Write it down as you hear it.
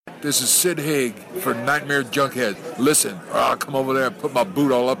This is Sid Haig for Nightmare Junkhead. Listen, or I'll come over there and put my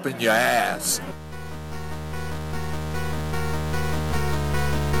boot all up in your ass.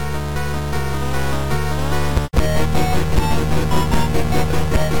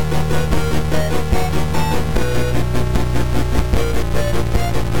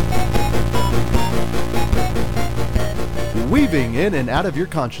 Weaving in and out of your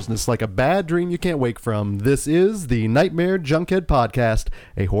consciousness like a bad dream you can't wake from, this is the Nightmare Junkhead Podcast,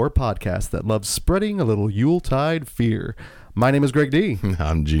 a horror podcast that loves spreading a little Yuletide fear. My name is Greg D.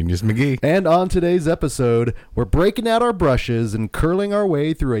 I'm Genius McGee. And on today's episode, we're breaking out our brushes and curling our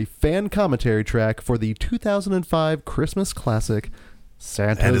way through a fan commentary track for the 2005 Christmas classic,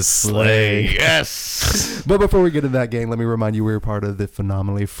 Santa's Sleigh. Yes! But before we get into that, gang, let me remind you we're part of the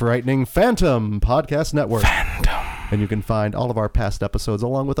phenomenally frightening Phantom Podcast Network. And you can find all of our past episodes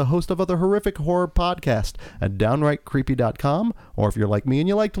along with a host of other horrific horror podcasts at downrightcreepy.com. Or if you're like me and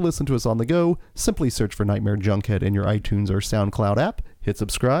you like to listen to us on the go, simply search for Nightmare Junkhead in your iTunes or SoundCloud app. Hit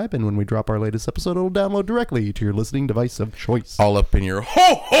subscribe, and when we drop our latest episode, it'll download directly to your listening device of choice. All up in your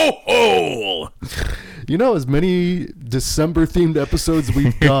ho-ho-ho! You know, as many December-themed episodes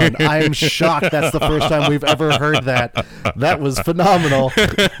we've done, I am shocked that's the first time we've ever heard that. That was phenomenal.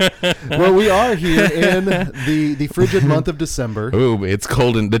 Well, we are here in the frigid month of December. Ooh, it's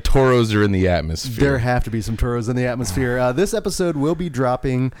cold and the toros are in the atmosphere. There have to be some toros in the atmosphere. This episode will be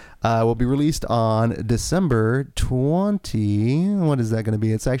dropping, will be released on December 20. What is that going to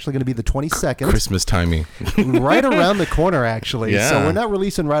be? It's actually going to be the 22nd. Christmas timing. Right around the corner, actually. Yeah. So we're not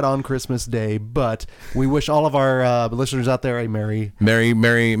releasing right on Christmas Day, but we wish all of our listeners out there a merry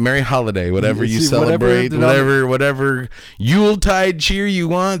holiday. Whatever you celebrate, whatever Yuletide cheer you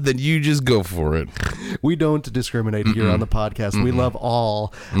want, then you just go for it. We don't discriminate here on the podcast. We love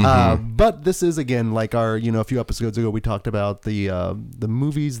all. But this is, again, like our, a few episodes ago, we talked about the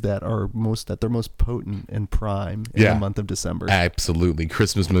movies that are most potent and prime in the month of December. Absolutely.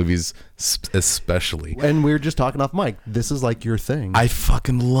 Christmas movies especially. And we were just talking off mic. This is like your thing. I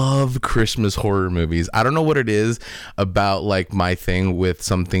fucking love Christmas horror movies. I don't know what it is about like my thing with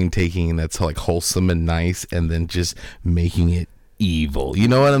something taking that's like wholesome and nice and then just making it evil. You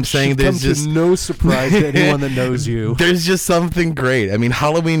know what I'm saying? There's just no surprise to anyone that knows you. There's just something great. I mean,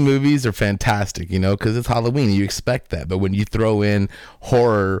 Halloween movies are fantastic, because it's Halloween. You expect that. But when you throw in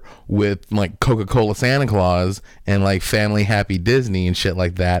horror with like Coca-Cola Santa Claus and like Family Happy Disney and shit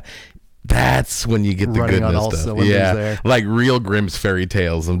like that, that's when you get the running goodness on all stuff. Yeah, there. Like real Grimm's fairy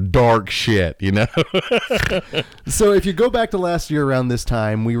tales, some dark shit, So if you go back to last year around this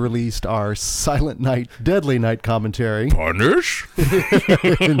time, we released our Silent Night, Deadly Night commentary. Punish?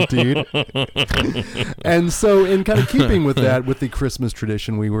 Indeed. And so in kind of keeping with that, with the Christmas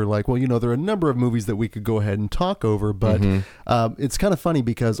tradition, we were like, well, there are a number of movies that we could go ahead and talk over, but it's kind of funny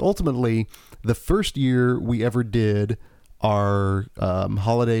because ultimately the first year we ever did our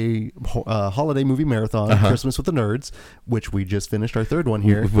holiday movie marathon, Christmas with the Nerds, which we just finished our third one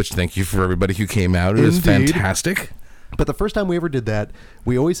here. Which, thank you for everybody who came out. It was fantastic. But the first time we ever did that,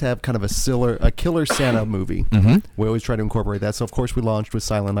 we always have kind of a killer Santa movie. We always try to incorporate that. So, of course, we launched with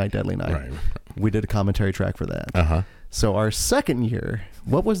Silent Night, Deadly Night. Right. We did a commentary track for that. So our second year,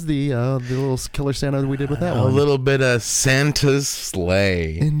 what was the little killer Santa we did with that one? A little bit of Santa's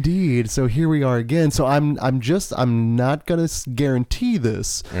Sleigh. Indeed. So here we are again. So I'm not gonna guarantee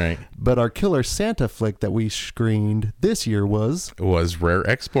this. Right. But our killer Santa flick that we screened this year was Rare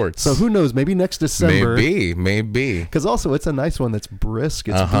Exports. So who knows? Maybe next December. Maybe. Because also it's a nice one that's brisk.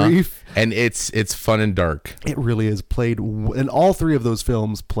 It's brief. And it's fun and dark. It really is and all three of those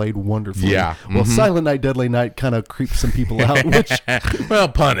films played wonderfully. Yeah. Well, Silent Night, Deadly Night kind of creeps some people out, which well,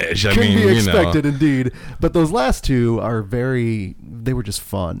 Punish. I can mean, be expected indeed. But those last two are they were just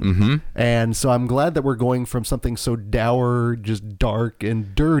fun. And so I'm glad that we're going from something so dour, just dark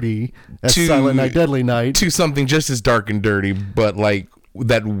and dirty as Silent Night, Deadly Night to something just as dark and dirty, but like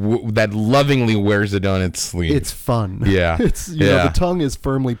that lovingly wears it on its sleeve. It's fun. Yeah. It's the tongue is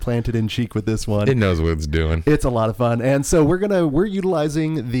firmly planted in cheek with this one. It knows what it's doing. It's a lot of fun. And so we're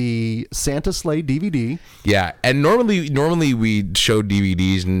utilizing the Santa Sleigh DVD. Yeah. And normally we show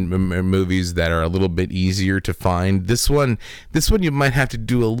DVDs and movies that are a little bit easier to find. This one you might have to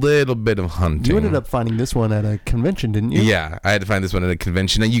do a little bit of hunting. You ended up finding this one at a convention, didn't you? Yeah, I had to find this one at a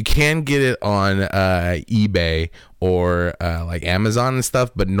convention. Now you can get it on eBay or like Amazon and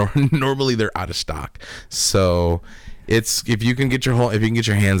stuff, but normally they're out of stock. So if you can get your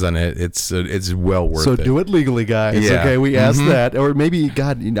hands on it, it's well worth it. So do it legally, guys. Yeah. Okay, we asked that, or maybe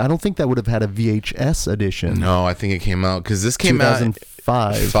I don't think that would have had a VHS edition. No, I think it came out because this came out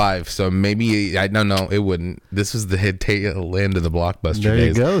 5. 5. So maybe I don't know. It wouldn't. This was the tail end of the Blockbuster There you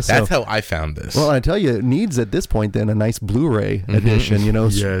days. go. That's So- how I found this. Well, I tell you, it needs at this point then a nice Blu-ray edition. You know,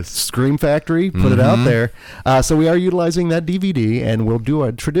 Yes. Scream Factory, put it out there. So we are utilizing that DVD, and we'll do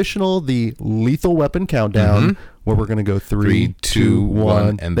a traditional, the Lethal Weapon countdown, where we're going to go 3, 2,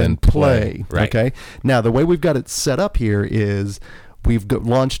 1, and then play. Right. Okay. Now, the way we've got it set up here is we've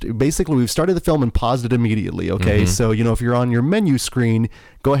launched, basically we've started the film and paused it immediately. Okay. So, you know, if you're on your menu screen,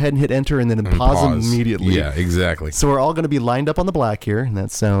 go ahead and hit enter and then pause immediately. Yeah, exactly. So we're all going to be lined up on the black here, and that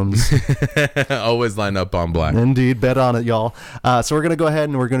sounds Always line up on black. indeed. Bet on it, y'all. So we're going to go ahead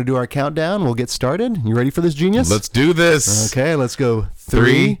and we're going to do our countdown. We'll get started. You ready for this, genius? Let's do this. Okay, let's go.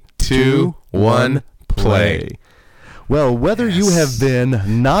 3, 2, 1, play. Well, whether you have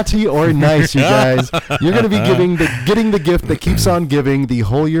been naughty or nice, you guys, you're going to be getting the gift that keeps on giving the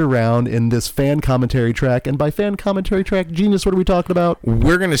whole year round in this fan commentary track. And by fan commentary track, genius, what are we talking about?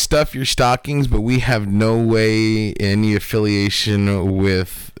 We're going to stuff your stockings, but we have no way any affiliation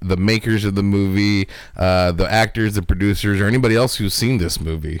with the makers of the movie, the actors, the producers, or anybody else who's seen this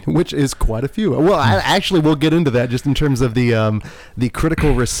movie. Which is quite a few. Well, actually, we'll get into that just in terms of the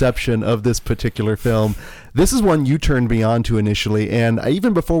critical reception of this particular film. This is one you turned me on to initially, and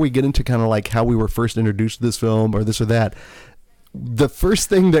even before we get into kind of like how we were first introduced to this film or this or that, the first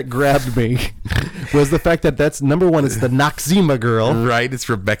thing that grabbed me was the fact that that's number one. It's the Noxzema girl, Right, it's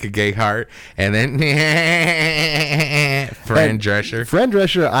Rebecca Gayheart, and then Fran Drescher. Fran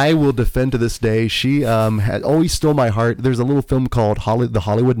Drescher, I will defend to this day. She had always stole my heart. There's a little film called The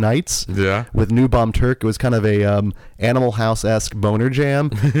Hollywood Nights. Yeah. With Newbomb Turk. It was kind of a Animal House-esque boner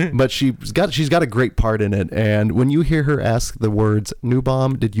jam, but she's got a great part in it. And when you hear her ask the words,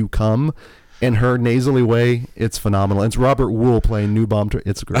 "Newbomb, did you come?" in her nasally way, it's phenomenal. It's Robert Wool playing Newbomb Turk.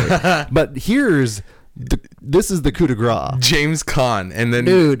 It's great. But this is the coup de grace. James Caan, and then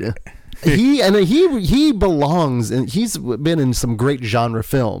Dude. He belongs, and he's been in some great genre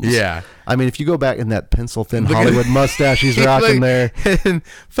films. Yeah. I mean, if you go back in that pencil thin Hollywood mustache he's rocking there, and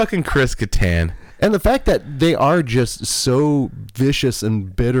fucking Chris Kattan. and the fact that they are just so vicious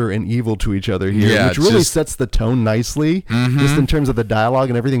and bitter and evil to each other here, Yeah, which really just- sets the tone nicely, just in terms of the dialogue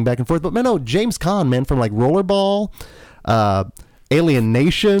and everything back and forth. But man, no, James Caan, man, from like Rollerball, Alien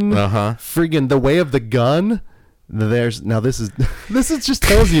Nation, friggin' The Way of the Gun. This is just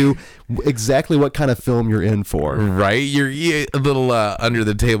tells you exactly what kind of film you're in for. Right, you're a little under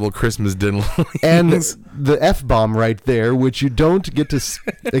the table Christmas dinner. And the F-bomb right there, which you don't get to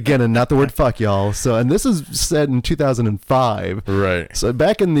again, and not the word fuck, y'all. So, and this is set in 2005. Right. So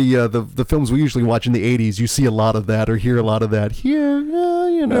back in the films we usually watch in the 80s, you see a lot of that or hear a lot of that. Here,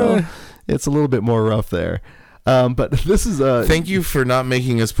 you know, it's a little bit more rough there. But this is Thank you for not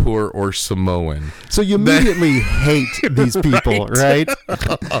making us poor or Samoan. so you immediately hate these people, right?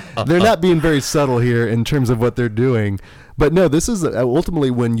 They're not being very subtle here in terms of what they're doing. But no, this is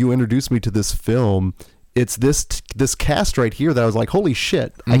ultimately when you introduced me to this film. It's this cast right here that I was like, holy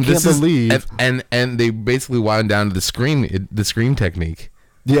shit! I can't believe. And they basically wound down to the scream technique.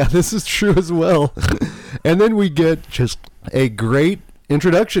 Yeah, this is true as well. And then we get just a great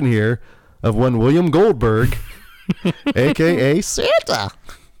introduction here of one William Goldberg, a.k.a. Santa.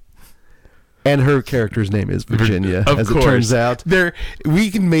 And her character's name is Virginia, Of as course. it turns out. We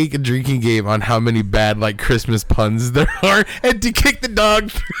can make a drinking game on how many bad like Christmas puns there are, and to kick the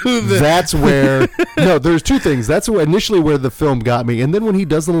dog through the. That's where... No, there's two things. That's initially where the film got me. And then when he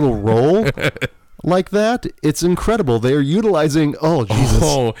does the little roll... like that, it's incredible. They are utilizing, oh Jesus,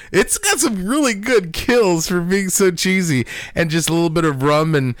 Oh, it's got some really good kills for being so cheesy, and just a little bit of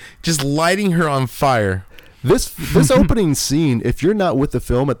rum and just lighting her on fire. this opening scene. If you're not with the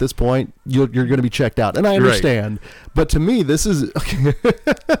film at this point, you're going to be checked out, and I understand. But to me, this is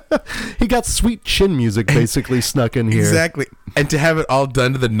he got sweet chin music basically snuck in here. Exactly, and to have it all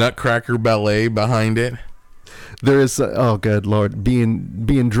done to the Nutcracker Ballet behind it. There is oh good lord,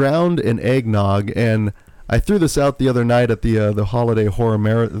 being drowned in eggnog, and I threw this out the other night at the holiday horror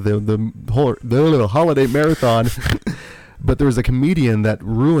the holiday marathon. But there was a comedian that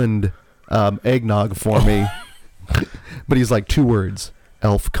ruined eggnog for me. But he's like 2 words,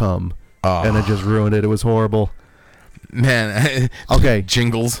 elf come, and it just ruined it. It was horrible. Man, Okay.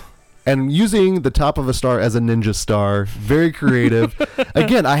 jingles. And using the top of a star as a ninja star, very creative.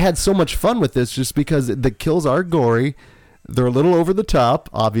 Again, I had so much fun with this just because the kills are gory. They're a little over the top,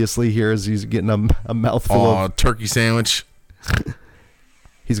 obviously, here as he's getting a mouthful of... Turkey sandwich.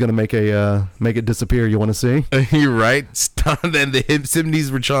 he's gonna make it disappear. You want to see? You're right. Then the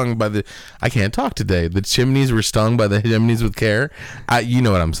chimneys were stung by the. I can't talk today. The chimneys were stung by the chimneys with care. You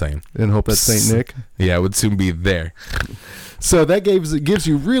know what I'm saying. And hope that's Saint Nick. Yeah, it would soon be there. So that gives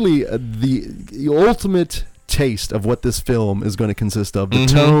you really the ultimate taste of what this film is going to consist of: the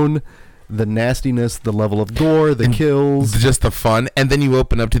tone, the nastiness, the level of gore, the kills, just the fun. And then you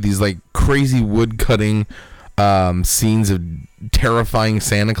open up to these like crazy wood cutting scenes of terrifying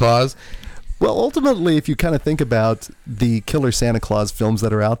Santa Claus. Well, ultimately, if you kind of think about the killer Santa Claus films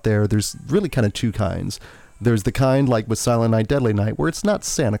that are out there, there's really kind of two kinds. There's the kind like with Silent Night, Deadly Night, where it's not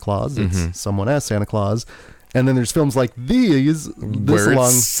Santa Claus, it's someone as Santa Claus. And then there's films like these, where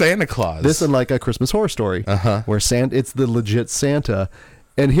it's Santa Claus. This and like A Christmas Horror Story, where it's the legit Santa.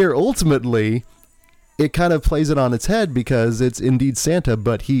 And here, ultimately, it kind of plays it on its head because it's indeed Santa,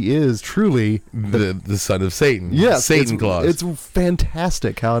 but he is truly the son of Satan. Yes, Satan Claus. It's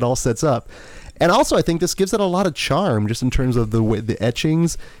fantastic how it all sets up. And also, I think this gives it a lot of charm, just in terms of the way the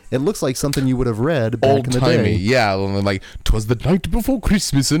etchings. It looks like something you would have read back in the day. Yeah, like 'twas the night before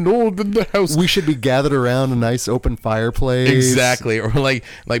Christmas, and all in the house. We should be gathered around a nice open fireplace. Exactly, or like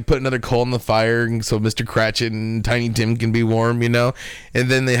put another coal in the fire so Mr. Cratchit and Tiny Tim can be warm, And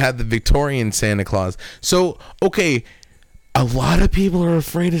then they had the Victorian Santa Claus. So okay, a lot of people are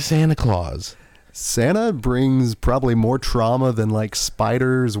afraid of Santa Claus. Santa brings probably more trauma than like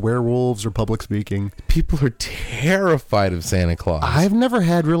spiders, werewolves, or public speaking. People are terrified of Santa Claus. I've never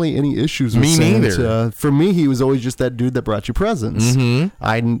had really any issues with Santa. Neither. For me, he was always just that dude that brought you presents.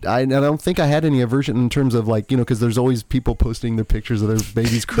 I don't think I had any aversion in terms of like, because there's always people posting their pictures of their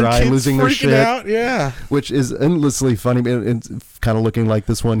babies crying, losing their shit. Out, yeah. Which is endlessly funny. It's kind of looking like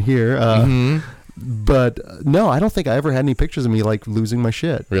this one here. But no, I don't think I ever had any pictures of me like losing my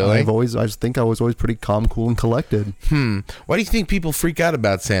shit. Really? I just think I was always pretty calm, cool, and collected. Why do you think people freak out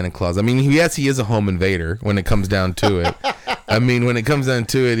about Santa Claus? I mean, yes, he is a home invader when it comes down to it. I mean, when it comes down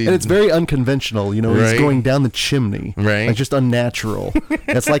to it, and it's very unconventional. He's going down the chimney, right? Like just unnatural.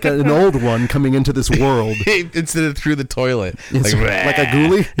 It's like an old one coming into this world instead of through the toilet, like a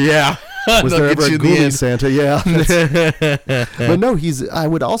ghoulie. Yeah. Was there ever a ghoulie Santa? Yeah. But no, I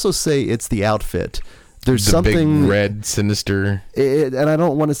would also say it's the outfit. There's something big red, sinister. And I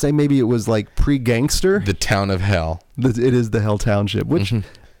don't want to say maybe it was like pre-gangster. The town of hell. It is the Hell Township, which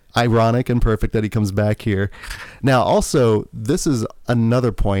ironic and perfect that he comes back here. Now, also, this is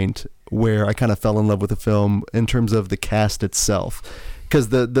another point where I kind of fell in love with the film in terms of the cast itself.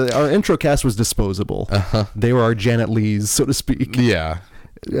 Because our intro cast was disposable. They were our Janet Leighs, so to speak. Yeah.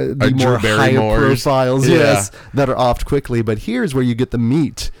 The more higher profiles, yes, that are offed quickly. But here's where you get the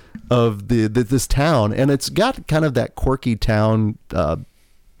meat of this town, and it's got kind of that quirky town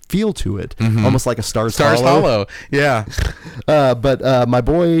feel to it, almost like a Stars Hollow. Yeah. But my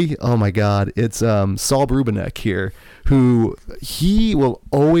boy, oh my God, it's Saul Rubinek here, who he will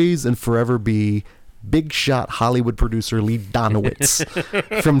always and forever be big shot Hollywood producer Lee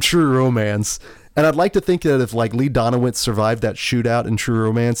Donowitz from True Romance. And I'd like to think that if like Lee Donowitz survived that shootout in True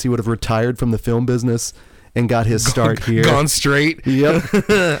Romance, he would have retired from the film business and got his start here. Gone straight. Yep.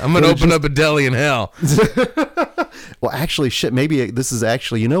 I'm going to open up a deli in hell. Well, actually, shit, maybe this is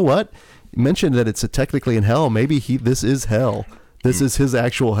actually, you know what? You mentioned that it's technically in hell. Maybe this is hell. This is his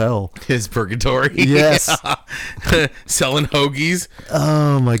actual hell. His purgatory. Yes. Selling hoagies.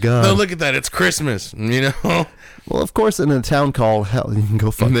 Oh, my God. No, look at that. It's Christmas, Well, of course, in a town called hell, you can go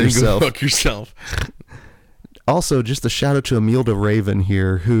fuck yourself. Go fuck yourself. Also, just a shout out to Imelda Raven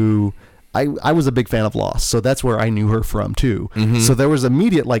here, who I was a big fan of Lost, so that's where I knew her from too. So there was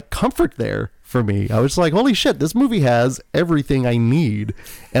immediate like comfort there for me. I was like, holy shit, this movie has everything I need,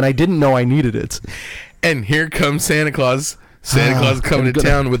 and I didn't know I needed it. And here comes Santa Claus. Santa Claus coming to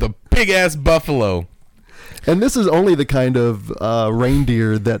town with a big ass buffalo. And this is only the kind of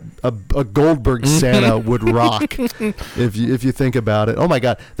reindeer that a Goldberg Santa would rock, if you think about it. Oh my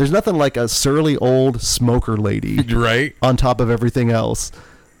God, there's nothing like a surly old smoker lady, right, on top of everything else.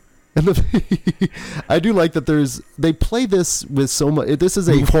 And I do like that they play this with so much. This is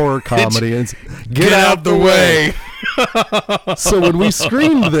a horror comedy. And it's, get out the way. So when we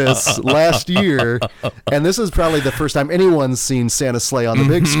screened this last year, and this is probably the first time anyone's seen Santa Sleigh on the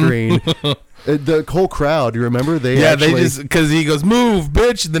big screen. The whole crowd, you remember? They just, because he goes, move,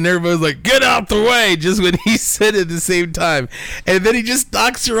 bitch. And then everybody's like, get out the way, just when he said it at the same time. And then he just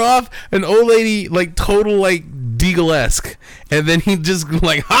knocks her off, an old lady, like total, like, Deagle-esque. And then he just,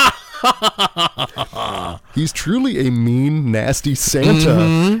 like, ha! He's truly a mean, nasty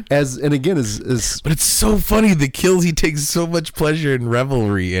Santa. And again, but it's so funny. The kills, he takes so much pleasure and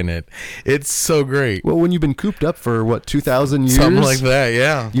revelry in it. It's so great. well, when you've been cooped up for what 2,000 years, Something like that,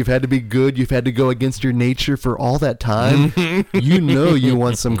 yeah. you've had to be good. You've had to go against your nature for all that time. You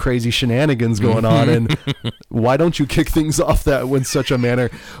want some crazy shenanigans going on, and why don't you kick things off that in such a manner?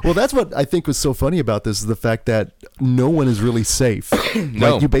 Well, that's what I think was so funny about this, is the fact that no one is really safe.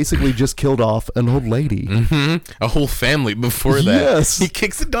 No. Like, you basically just killed off an old lady. A whole family before that. Yes. He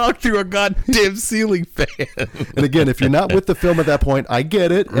kicks a dog through a goddamn ceiling fan. And again, if you're not with the film at that point, I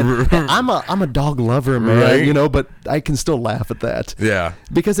get it. And I'm a dog lover, man. Right. But I can still laugh at that. Yeah.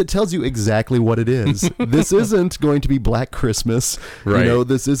 Because it tells you exactly what it is. This isn't going to be Black Christmas. Right.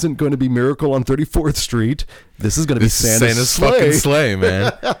 This isn't going to be Miracle on 34th Street. This is going to be Santa's fucking sleigh. sleigh,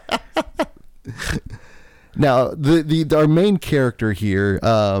 man. Now, our main character here,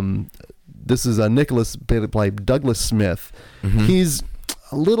 this is Nicholas played Douglas Smith. He's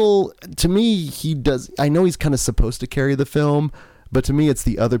a little, to me, I know he's kind of supposed to carry the film, but to me, it's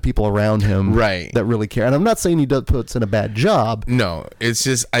the other people around him Right. that really care. And I'm not saying he puts in a bad job. No, it's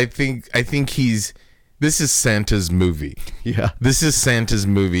just I think this is Santa's movie. Yeah. This is Santa's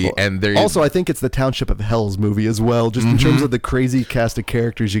movie, and there Also, I think it's the Township of Hell's movie as well, just in terms of the crazy cast of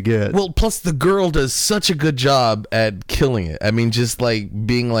characters you get. well, plus the girl does such a good job at killing it. I mean, just like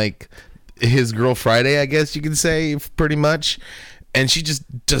being like his girl Friday, I guess you could say, pretty much. And she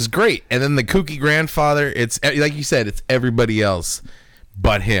just does great. And then the kooky grandfather, it's like you said, it's everybody else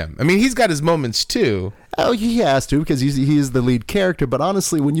but him. I mean, he's got his moments too. Oh, he has to, because he is the lead character. But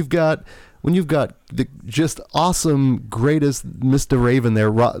honestly, when you've got the just awesome, greatest Mr. Raven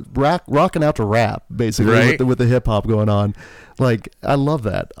there rocking out to rap, basically, Right. with the hip hop going on, like, I love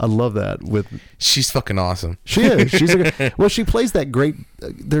that. She's fucking awesome. She is. She plays that great.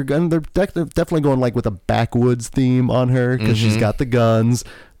 They're definitely going like with a backwoods theme on her, because she's got the guns.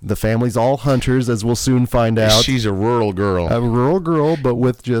 The family's all hunters, as we'll soon find out. She's a rural girl. A rural girl, but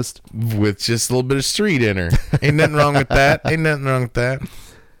with just A little bit of street in her. Ain't nothing wrong with that.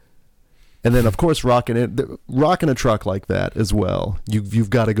 And then, of course, rocking a truck like that as well.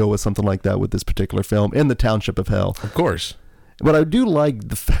 You've got to go with something like that with this particular film in the Township of Hell. Of course. But I do like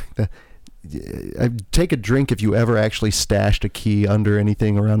the fact that take a drink if you ever actually stashed a key under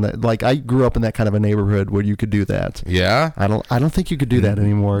anything around that. Like, I grew up in that kind of a neighborhood where you could do that. Yeah. I don't think you could do that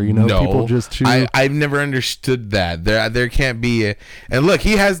anymore. No. People just too. I've never understood that. There can't be and look,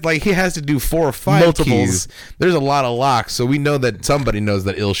 he has to do 4 or 5 Multiples. keys. There's a lot of locks, so we know that somebody knows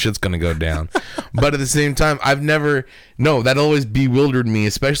that ill shit's gonna go down. But at the same time, that always bewildered me,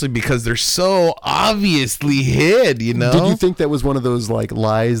 especially because they're so obviously hid. Did you think that was one of those like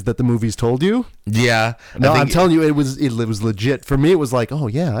lies that the movies told you? Yeah. No, I'm telling you, it was legit. For me, it was like, oh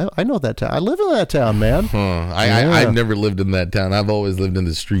yeah, I know that town. I live in that town, man. I've never lived in that town. I've always lived in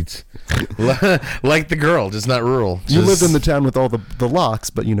the streets, like the girl, just not rural. You lived in the town with all the locks,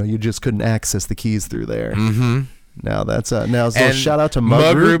 but you just couldn't access the keys through there. Mm-hmm. Now shout out to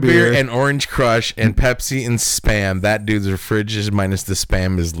Mug Root Beer and Orange Crush and Pepsi and Spam. That dude's refrigerator minus the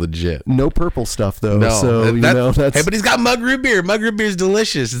Spam is legit. No purple stuff though. No, so that's. Hey, but he's got Mug Root Beer. Mug Root Beer is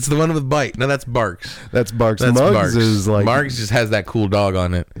delicious. It's the one with bite. No, that's Barks. That's Barks. That's Mugs Barks. is like Barks just has that cool dog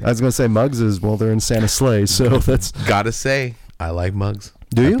on it. I was gonna say Mugs is they're in Santa's sleigh, so that's. Gotta say, I like Mugs.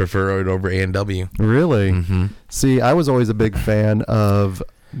 Do you? I prefer it over A&W. Really? Mm-hmm. See, I was always a big fan of.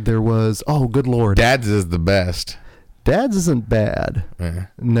 There was good Lord. Dad's is the best. Dad's isn't bad. Yeah.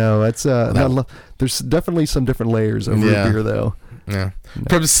 No, it's there's definitely some different layers of root beer though. Yeah. No.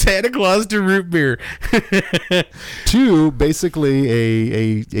 From Santa Claus to root beer. To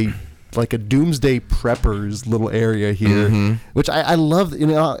basically a like a doomsday preppers little area here, which I love.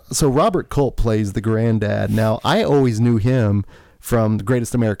 So Robert Culp plays the granddad. Now I always knew him from The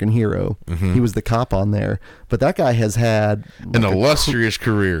Greatest American Hero. He was the cop on there, but that guy has had an illustrious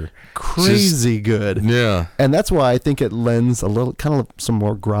career. Crazy good. Yeah. And that's why I think it lends a little kind of some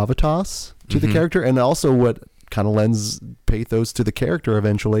more gravitas to the character, and also what kind of lends pathos to the character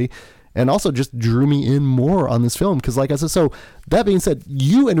eventually, and also just drew me in more on this film, because like I said, so that being said,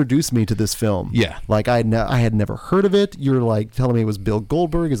 you introduced me to this film. Yeah. Like I had never heard of it. You're like telling me it was Bill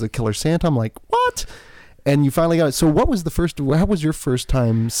Goldberg as a Killer Santa. I'm like, what? And you finally got it. So how was your first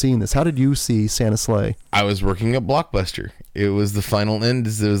time seeing this? How did you see Santa's Sleigh? I was working at Blockbuster. It was the final end.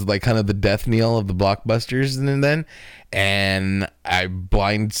 It was like kind of the death knell of the Blockbusters and I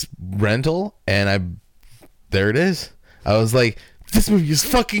blind rental, and there it is. I was like, this movie is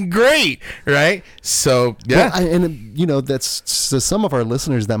fucking great, right? So yeah, Well, and you know, that's to some of our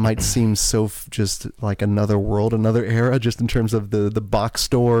listeners that might seem so just like another world, another era, just in terms of the box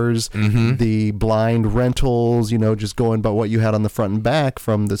stores, the blind rentals, you know, just going by what you had on the front and back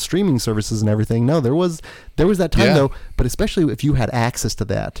from the streaming services and everything. No, there was that time though, but especially if you had access to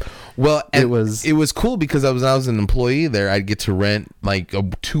that. well, it it was- was cool because I was an employee there. I'd get to rent like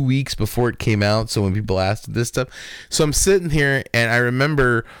 2 weeks before it came out. So when people asked this stuff, so I'm sitting here and I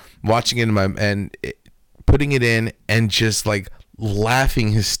remember watching it putting it in and just like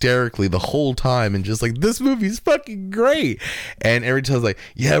laughing hysterically the whole time and just like, this movie's fucking great. And every time I was like,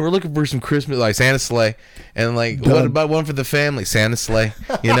 yeah, we're looking for some Christmas, like Santa sleigh, and like, what about one for the family? Santa sleigh,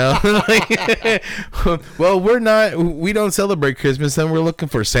 you know. Like, well, we don't celebrate Christmas, and we're looking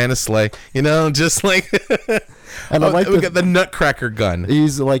for Santa sleigh, you know, just like. And I like we got the Nutcracker gun.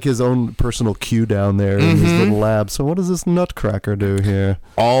 He's like his own personal Q down there in his little lab. So what does this Nutcracker do here?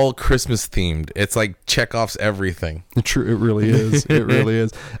 All Christmas themed. It's like Chekhov's everything. True, it really is. It really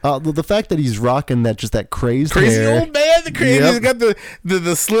is. The fact that he's rocking that crazy Old man, the crazy. Yep. He's got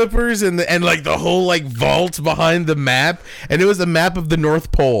the slippers and like the whole like vault behind the map, and it was a map of the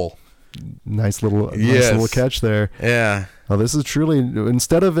North Pole. Nice little Yes. catch there. Yeah. Oh, this is truly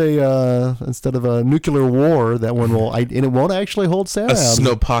instead of a nuclear war, that one will and it won't actually hold Santa. A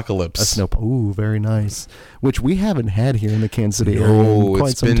snowpocalypse. A snow. Ooh, very nice. Which we haven't had here in the Kansas City area Oh, in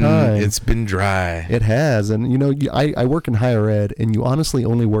quite it's some been time. it's been dry. It has, and you know, I work in higher ed, and you honestly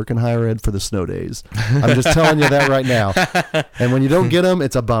only work in higher ed for the snow days. I'm just telling you that right now. And when you don't get them,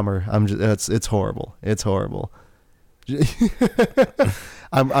 it's a bummer. It's horrible. It's horrible.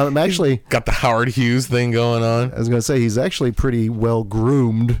 I'm actually. Got the Howard Hughes thing going on. I was gonna say he's actually pretty well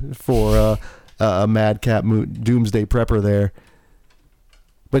groomed for a madcap doomsday prepper there.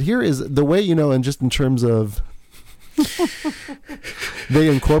 But here is the way, you know, and just in terms of. They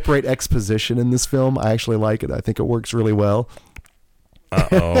incorporate exposition in this film. I actually like it. I think it works really well.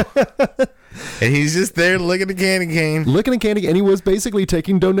 Uh-oh. And he's just there looking at candy cane. Looking at candy, and he was basically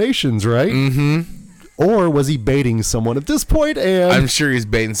taking donations, right? Mm-hmm. Or was he baiting someone at this point and I'm sure he's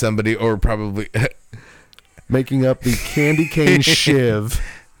baiting somebody, or probably making up the candy cane shiv?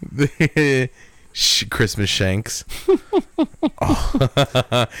 Christmas shanks.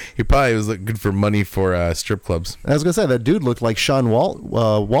 Oh. He probably was looking for money for strip clubs. I was gonna say that dude looked like Sean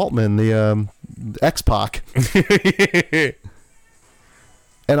Waltman, the X-Pac.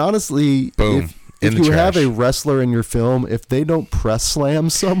 And honestly, Boom. if In the you have trash. a wrestler in your film, if they don't press slam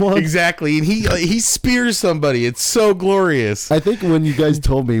someone, Exactly, and he spears somebody. It's so glorious. I think when you guys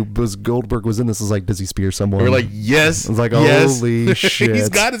told me Goldberg was in this, I was like, does he spear someone? We're like, yes. I was like, yes. holy shit. He's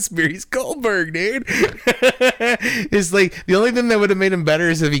got a spear. He's Goldberg, dude. It's like the only thing that would have made him better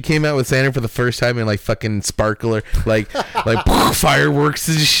is if he came out with Santa for the first time and like fucking sparkler, like fireworks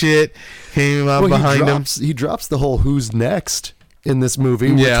and shit came out behind him. He drops the whole "Who's next" in this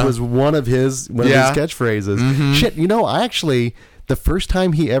movie, which Yeah. was one of his catchphrases. Mm-hmm. Shit, you know, I actually the first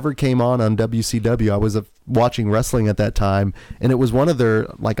time he ever came on WCW, I was watching wrestling at that time, and it was one of their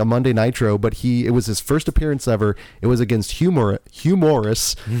like a Monday Nitro, but it was his first appearance ever. It was against Hugh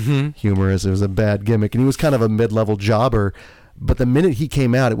Morris. Humorous. It was a bad gimmick, and he was kind of a mid-level jobber. But the minute he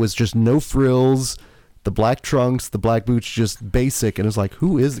came out, it was just no frills. The black trunks, the black boots, just basic. And it was like,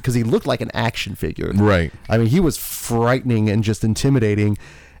 who is it? Because he looked like an action figure. Right. I mean, he was frightening and just intimidating.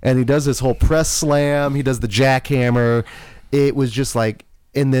 And he does this whole press slam. He does the jackhammer. It was just like,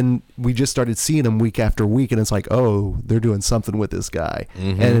 and then we just started seeing him week after week. And it's like, oh, they're doing something with this guy.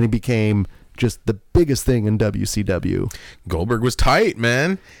 And then he became just the biggest thing in WCW. Goldberg was tight,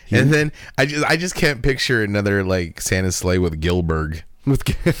 man. And then I just can't picture another like Santa sleigh with Gilbert. With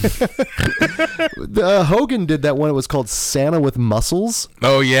Hogan did that one. It was called Santa with Muscles,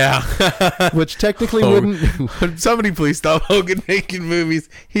 Oh yeah. which technically wouldn't. Somebody please stop Hogan making movies.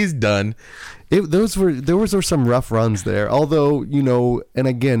 He's done. Those were some rough runs there. Although, you know, and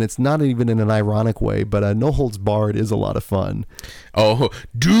again, it's not even in an ironic way, but No Holds Barred is a lot of fun. Oh,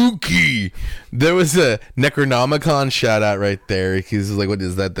 Dookie. There was a Necronomicon shout out right there. He's like, what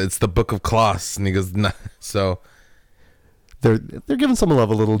is that? It's the Book of Kloss. And he goes, nah. So They're giving some love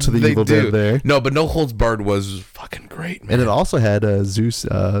a little to the they Evil do. Dead there. No, but No Holds Barred was fucking great, man. And it also had Zeus.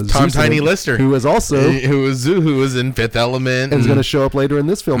 Tom Zeus Tiny in it, Lister. who was also who was in Fifth Element. and is going to show up later in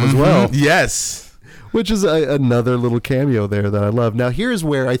this film as well. Yes. Which is another little cameo there that I love. Now, here's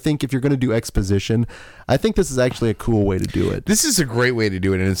where I think if you're going to do exposition, I think this is actually a cool way to do it. This is a great way to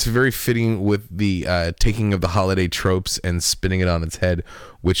do it, and it's very fitting with the taking of the holiday tropes and spinning it on its head,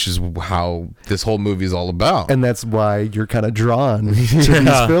 which is how this whole movie is all about. And that's why you're kind of drawn to these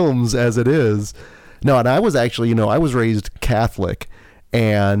films as it is. No, and I was actually, I was raised Catholic.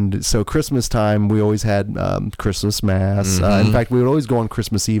 And so Christmas time, we always had Christmas Mass. In fact, we would always go on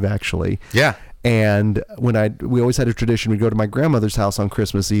Christmas Eve, actually. Yeah. And we always had a tradition. We'd go to my grandmother's house on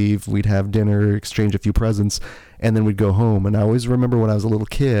Christmas Eve. We'd have dinner, exchange a few presents, and then we'd go home. And I always remember when I was a little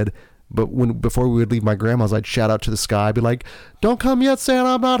kid, but before we would leave my grandma's, I'd shout out to the sky, be like, "Don't come yet, Santa,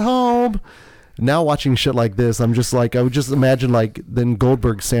 I'm not home." Now watching shit like this, I'm just like, I would just imagine like then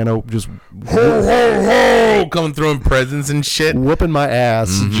Goldberg Santa just Ho, ho, ho! Coming throwing presents and shit. whooping my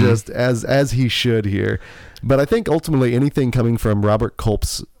ass just as he should here. But I think ultimately anything coming from Robert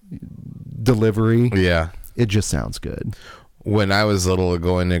Culp's delivery, Yeah. it just sounds good. When I was little,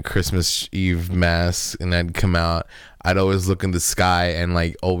 going to Christmas Eve Mass, and I'd come out, I'd always look in the sky and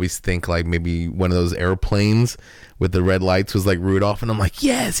like always think like maybe one of those airplanes with the red lights was like Rudolph, and I'm like,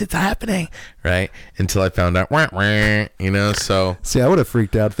 yes, it's happening, right? Until I found out, wah, wah, so. See, I would have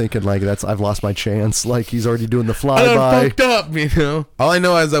freaked out thinking like I've lost my chance. Like he's already doing the I done flyby. fucked up, All I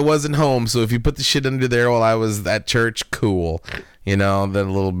know is I wasn't home, so if you put the shit under there while I was at church, cool. That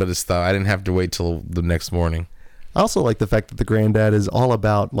little bit of stuff. I didn't have to wait till the next morning. I also like the fact that the granddad is all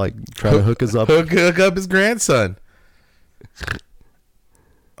about like trying to hook us up. Hook up his grandson.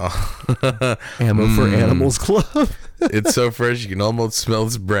 Ammo for Animals Club. It's so fresh you can almost smell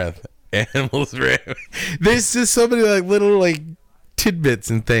his breath. Animals breath. There's just so many like little like tidbits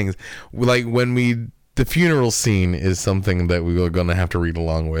and things. Like the funeral scene is something that we were gonna have to read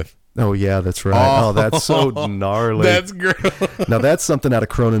along with. Oh yeah, that's right. Oh, that's so gnarly. That's gross. Now that's something out of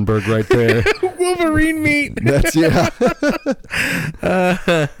Cronenberg right there. Wolverine meat. That's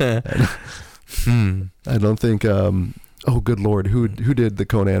I don't think. Oh, good Lord, who did the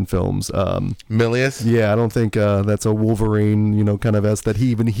Conan films? Milius. Yeah, I don't think that's a Wolverine, kind of S that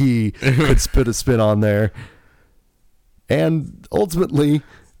he could spit a spin on there. And ultimately,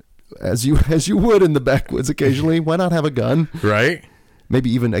 as you would in the backwoods occasionally, why not have a gun? Right. Maybe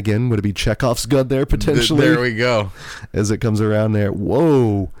even, again, would it be Chekhov's gun there, potentially? There we go. As it comes around there.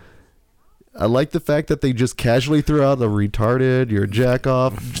 Whoa. I like the fact that they just casually threw out the retarded, your jack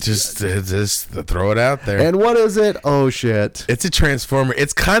off. Just throw it out there. And what is it? Oh, shit. It's a Transformer.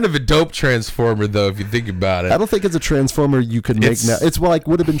 It's kind of a dope Transformer, though, if you think about it. I don't think it's a Transformer you could make now. It's like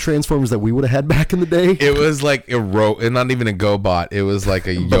would have been Transformers that we would have had back in the day. It was like and not even a GoBot. It was like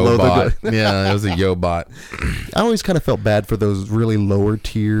a Yo-Bot. Yeah, it was a Yo-Bot. I always kind of felt bad for those really lower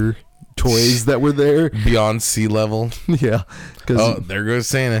tier toys that were there beyond sea level. Yeah. Oh, there goes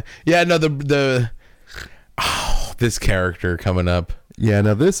Santa. Yeah, no, this character coming up. Yeah,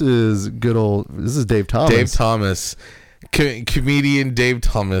 now this is Dave Thomas. Dave Thomas, comedian Dave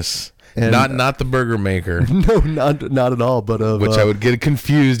Thomas, and not the burger maker. No, not at all. But which I would get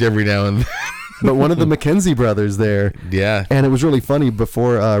confused every now and then. But one of the McKenzie brothers there. Yeah. And it was really funny.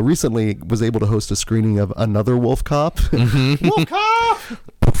 Before recently was able to host a screening of Another Wolf Cop. Wolf Cop.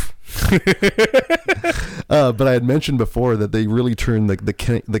 But I had mentioned before that they really turned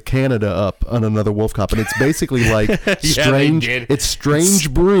the Canada up on Another Wolf Cop, and it's basically like strange. It's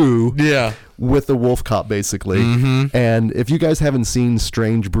Strange Brew, with the Wolf Cop basically. And if you guys haven't seen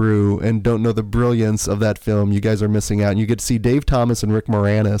Strange Brew and don't know the brilliance of that film, you guys are missing out. And you get to see Dave Thomas and Rick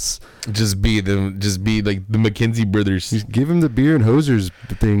Moranis just be like the McKenzie brothers. Just give him the beer and hosers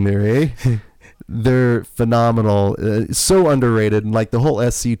thing there, eh? They're phenomenal. So underrated. And like the whole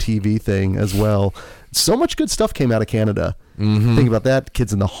SCTV thing as well. So much good stuff came out of Canada. Think about that.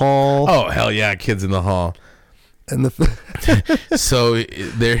 Kids in the Hall. Oh, hell yeah. Kids in the Hall. And so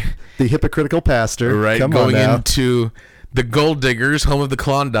they're the hypocritical pastor. Right. Going into the Gold Diggers, home of the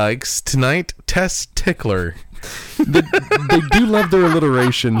Klondikes. Tonight, Tess Tickler. They do love their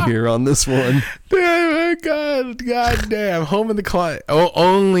alliteration here on this one. God damn. Home of the Klondike.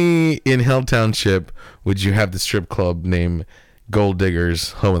 Only in Hell Township would you have the strip club named Gold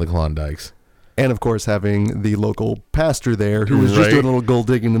Diggers, home of the Klondikes. And of course having the local pastor there who was just doing a little gold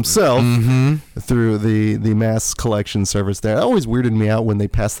digging himself through the mass collection service there. It always weirded me out when they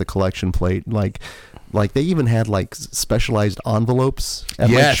passed the collection plate. Like they even had like specialized envelopes at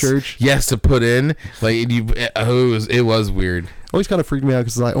my church. Yes, to put in. Like it was weird. Always kind of freaked me out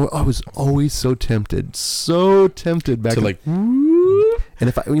because I was always so tempted back to and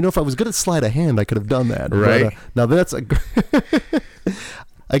if I was good at sleight of hand, I could have done that. Right. But, now that's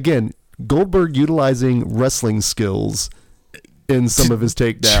again, Goldberg utilizing wrestling skills in some of his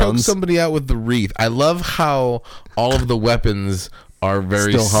takedowns. Choke somebody out with the wreath. I love how all of the weapons are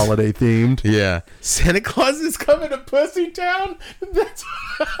very still holiday themed. Yeah. Santa Claus is coming to Pussy Town. That's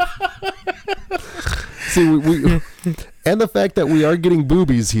See, we and the fact that we are getting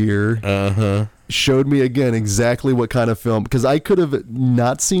boobies here showed me again exactly what kind of film, because I could have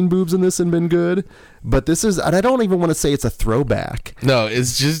not seen boobs in this and been good, But this is, and I don't even want to say it's a throwback. No,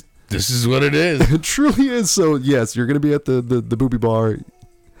 it's just, this is what it is. It truly is. So yes, you're going to be at the booby bar.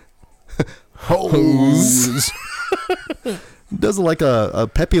 Hose. Does like a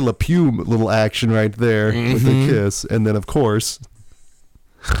Pepe Le Pew little action right there with the kiss, and then of course,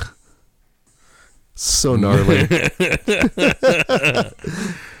 so gnarly.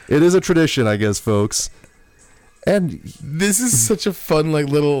 It is a tradition, I guess, folks. And This is such a fun, like,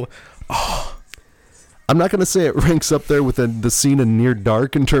 little. I'm not going to say it ranks up there with the scene in Near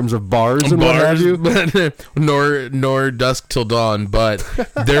Dark in terms of bars and what have you. nor Dusk Till Dawn, but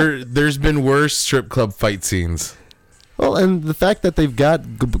there's been worse strip club fight scenes. Well, and the fact that they've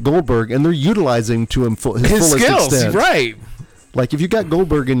got Goldberg and they're utilizing to his fullest skills, extent. right? Like if you got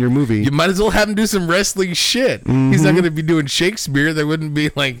Goldberg in your movie, You might as well have him do some wrestling shit. He's not going to be doing Shakespeare. That wouldn't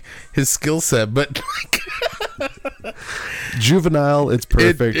be like his skill set. But Juvenile, it's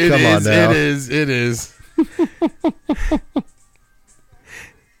perfect. Come on now. It is.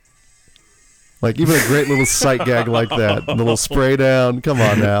 Like even a great little sight gag like that, a little spray down. Come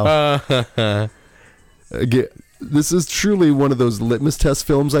on now. Again, this is truly one of those litmus test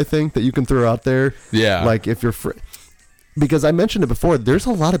films, I think, that you can throw out there. Yeah. Like if you're because I mentioned it before, there's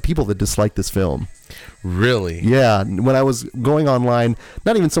a lot of people that dislike this film. Really? Yeah, when I was going online,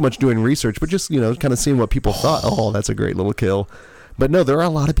 not even so much doing research, but just, kind of seeing what people thought. Oh, that's a great little kill. But no, there are a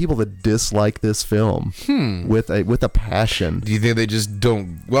lot of people that dislike this film with a passion. Do you think they just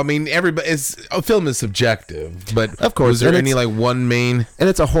don't? Well, I mean, a film is subjective, but Of course, was there and any like one main? And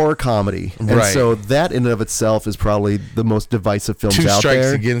it's a horror comedy. And Right. so that in and of itself is probably the most divisive films Two out strikes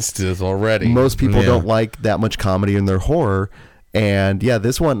there. against it already. Most people Yeah. don't like that much comedy in their horror. And yeah,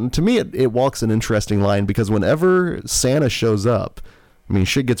 this one, to me, it walks an interesting line because whenever Santa shows up, I mean,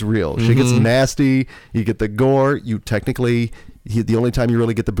 shit gets real. Shit gets nasty. You get the gore. You technically, the only time you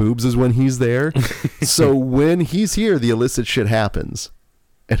really get the boobs is when he's there. So when he's here, the illicit shit happens.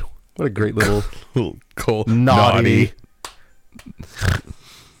 And what a great little Cold, naughty.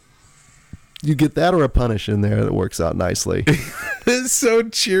 You get that or a punish in there that works out nicely. It's so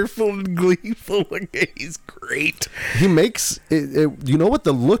cheerful and gleeful. Like, he's great. He makes it. You know what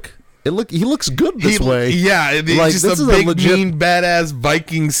the look? He looks good this way. Yeah, he's Like, just this a is a big, legit- mean, badass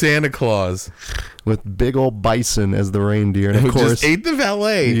Viking Santa Claus With big old bison as the reindeer, and of who course, just ate the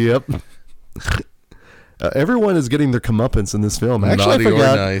valet. yep. Everyone is getting their comeuppance in this film. Actually, Naughty I or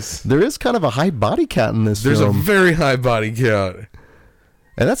forgot nice. there is kind of a high body count in this There's film. a very high body count.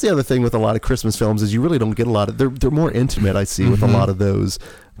 And that's the other thing with a lot of Christmas films is you really don't get a lot of. They're more intimate. I see with a lot of those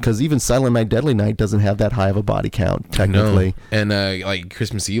because even Silent Night, Deadly Night doesn't have that high of a body count technically. No. And like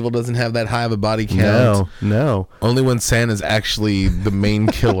Christmas Evil doesn't have that high of a body count. No. Only when Santa's actually the main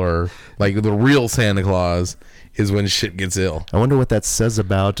killer, like the real Santa Claus, is when shit gets ill. I wonder what that says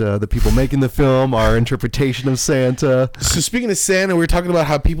about the people making the film, our interpretation of Santa. So speaking of Santa, we were talking about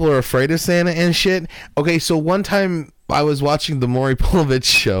how people are afraid of Santa and shit. Okay, so one time I was watching the Maury Povich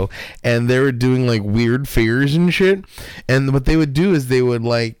show, and they were doing like weird fears and shit. And what they would do is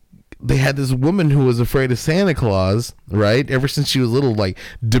they had this woman who was afraid of Santa Claus, right? Ever since she was little, like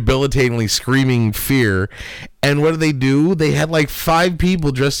debilitatingly screaming fear. And what do? They had like 5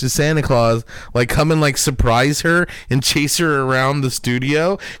 people dressed as Santa Claus, like come and like surprise her and chase her around the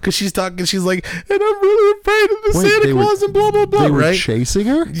studio because she's talking. She's like, and I'm really afraid of the Santa Claus and blah blah blah. They were right? chasing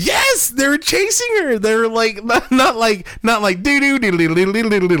her? Yes, they were chasing her. They were like not like doo doo doo doo doo doo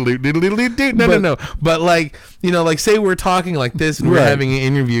doo doo doo. No. But like, like say we're talking like this and we're Right. having an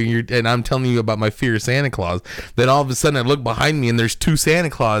interview and I'm telling you about my fear of Santa Claus. Then all of a sudden I look behind me and there's 2 Santa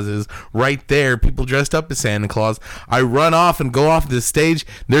Clauses right there, people dressed up as Santa Claus. I run off and go off the stage.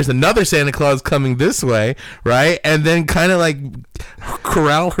 There's another Santa Claus coming this way, right? And then kind of like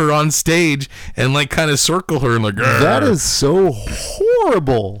corral her on stage and like kind of circle her and like That is so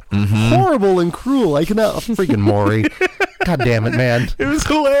horrible. Horrible and cruel. I cannot freaking Maury. God damn it, man. It was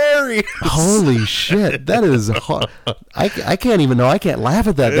hilarious. Holy shit. That is I can't even know. I can't laugh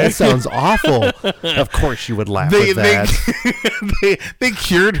at that. That sounds awful. Of course you would laugh at that. They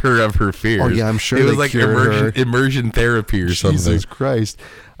cured her of her fears. Oh, yeah, I'm sure it was they like cured her. immersion therapy or something. Jesus Christ.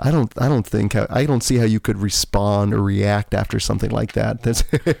 I don't see how you could respond or react after something like that.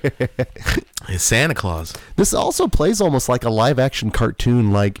 It's Santa Claus. This also plays almost like a live action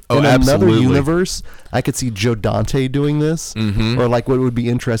cartoon. Like Oh, in absolutely. another universe, I could see Joe Dante doing this. Or like what would be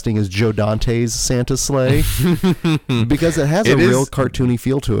interesting is Joe Dante's Santa sleigh because it has a real cartoony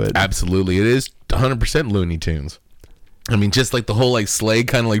feel to it. Absolutely, it is 100% Looney Tunes. I mean, just like the whole like sleigh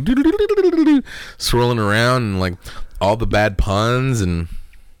kind of like swirling around and like all the bad puns and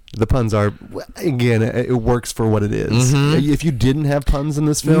The puns are, again, it works for what it is. If you didn't have puns in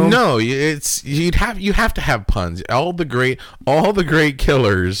this film, No, you have to have puns. All the great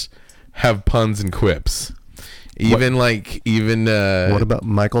killers have puns and quips. What about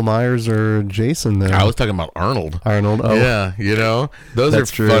Michael Myers or Jason then? I was talking about Arnold. Oh. Yeah, those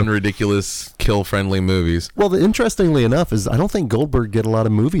That's are true. fun, ridiculous, kill-friendly movies. Well, interestingly enough, is I don't think Goldberg did a lot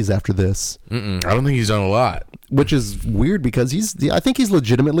of movies after this, I don't think he's done a lot. which is weird because I think he's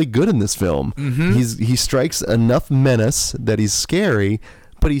legitimately good in this film. He strikes enough menace that he's scary,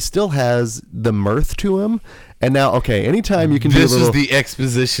 but he still has the mirth to him. And now, okay, anytime you can do a This little, is the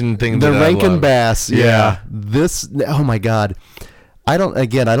exposition thing. the that Rankin I love. Bass, Yeah. This, oh my God. I don't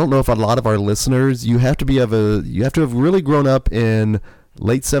know if a lot of our listeners, you have to have really grown up in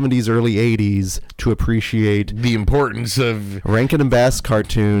late 70s, early 80s to appreciate The importance of Rankin and Bass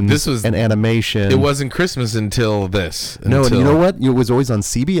cartoons and animation. it wasn't Christmas until this. No, and you know what? It was always on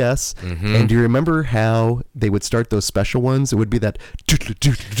CBS. And do you remember how they would start those special ones? It would be that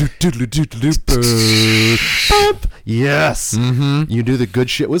yes. You knew the good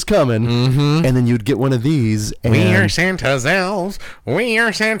shit was coming, and then you'd get one of these. And We are Santa's elves. We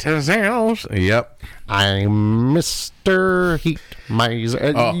are Santa's elves. Yep. I'm Mr. Heat Miser.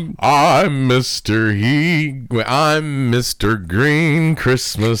 I'm Mr. He. I'm Mr. Green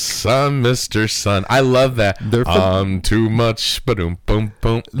Christmas. I'm Mr. Sun. I love that. I'm too much. Boom, boom,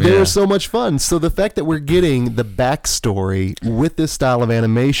 boom. They were so much fun. So the fact that we're getting the backstory with this style of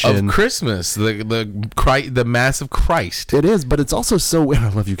animation of Christmas, the mass of Christ. It is, but it's also so. I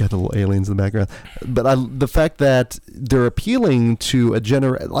love you got the little aliens in the background, but the fact that they're appealing to a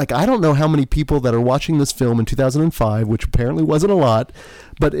like I don't know how many people that are watching this film in 2005, which apparently wasn't a lot,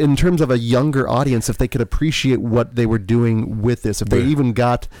 but in terms of a younger audience, if they could appreciate what they were doing with this, if they even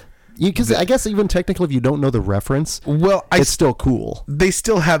got. Because I guess even technically, if you don't know the reference, it's still cool. They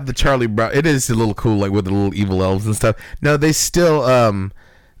still have the Charlie Brown. It is a little cool, like with the little evil elves and stuff. No, they still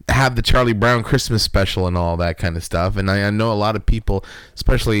have the Charlie Brown Christmas special and all that kind of stuff. And I know a lot of people,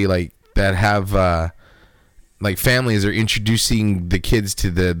 especially like that have like families, are introducing the kids to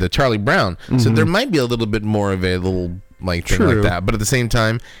the Charlie Brown. So there might be a little bit more of a little like thing like that. But at the same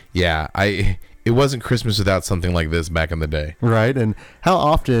time, it wasn't Christmas without something like this back in the day. Right. And how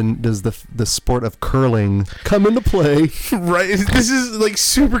often does the sport of curling come into play? Right. This is like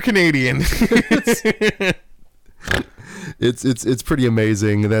super Canadian. It's pretty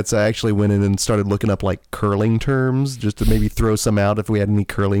amazing. That's I actually went in and started looking up like curling terms just to maybe throw some out if we had any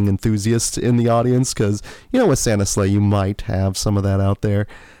curling enthusiasts in the audience, because with Santa Sleigh you might have some of that out there.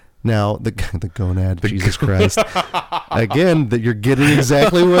 Now the gonad, Jesus Christ! Again, that you're getting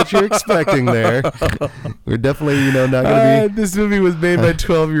exactly what you're expecting there. We're definitely not going to be. This movie was made by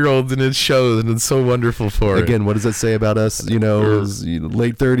 12-year-olds and it shows, and it's so wonderful for it. Again, what does it say about us? Late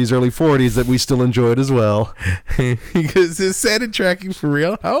 30s, early 40s that we still enjoy it as well. Because is Santa tracking for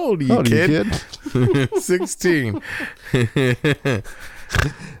real? How old are you, kid? 16.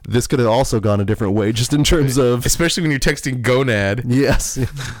 This could have also gone a different way, just in terms of, especially when you're texting gonad. Yes.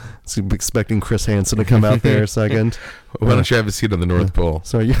 So I'm expecting Chris Hansen to come out there a second. Why don't you have a seat on the North Pole?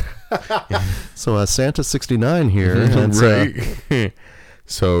 So Santa 69 here. Right.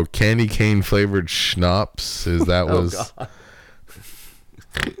 So candy cane flavored schnapps. Is that was?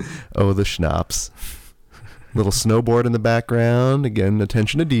 Oh, the schnapps. Little snowboard in the background. Again,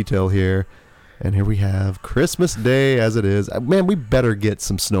 attention to detail here. And here we have Christmas Day as it is. Man, we better get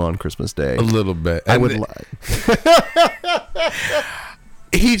some snow on Christmas Day. A little bit. I would like.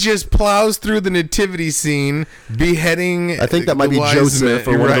 He just plows through the nativity scene, beheading. I think that might be Joseph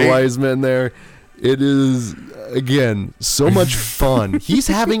or one of the wise men there. It is, again, so much fun. He's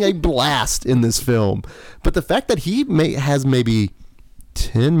having a blast in this film. But the fact that he has maybe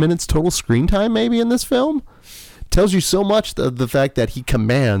 10 minutes total screen time maybe in this film tells you so much of the fact that he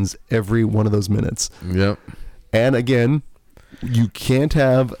commands every one of those minutes. Yep. And again, you can't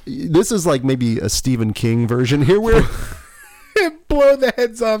have... This is like maybe a Stephen King version here where... blow the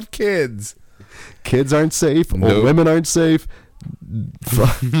heads off kids. Kids aren't safe. Old women aren't safe.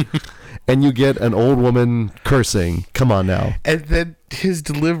 And you get an old woman cursing. Come on now. And then his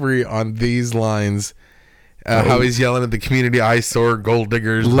delivery on these lines, how he's yelling at the community eyesore, gold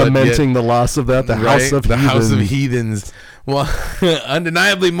diggers, lamenting the loss of that, the house of heathens. Well,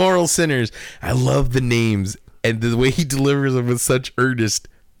 undeniably moral sinners. I love the names and the way he delivers them with such earnest.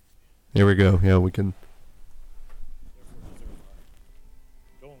 Here we go. Yeah, we can.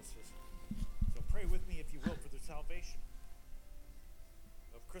 So pray with me, if you will, for the salvation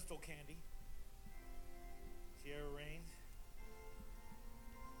of Crystal Candy, Sierra Rain,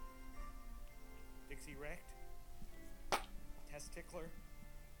 Dixie Wrecked, Tess Tickler,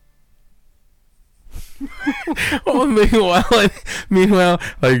 Oh, meanwhile,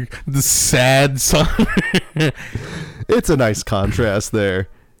 like the sad song. It's a nice contrast there.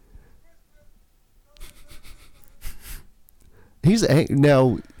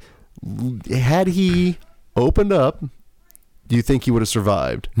 Now, had he opened up, do you think he would have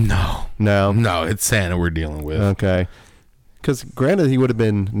survived? No, it's Santa we're dealing with. Okay. Because granted, he would have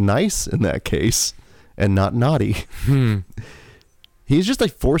been nice in that case and not naughty. He's just a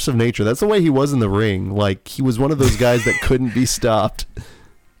force of nature. That's the way he was in the ring. Like, he was one of those guys that couldn't be stopped.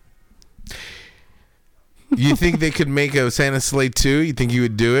 You think they could make a Santa Slay 2? You think you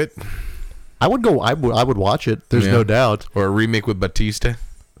would do it? I would watch it. There's no doubt. Or a remake with Batista?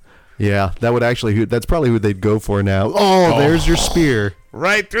 Yeah, that's probably who they'd go for now. Oh, there's your spear.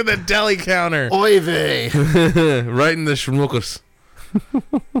 Right through the deli counter. Oy vey. Right in the schmuckers.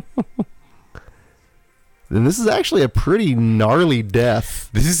 And this is actually a pretty gnarly death.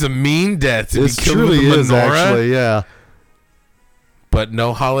 This is a mean death. This truly is, actually, yeah. But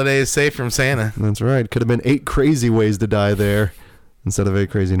no holiday is safe from Santa. That's right. Could have been 8 crazy ways to die there instead of 8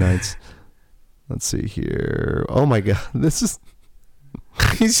 crazy nights. Let's see here. Oh my God, this is...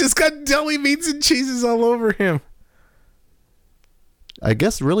 He's just got deli meats and cheeses all over him. I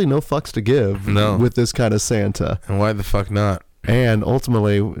guess really no fucks to give with this kind of Santa. And why the fuck not? And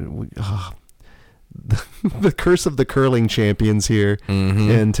ultimately, the curse of the curling champions here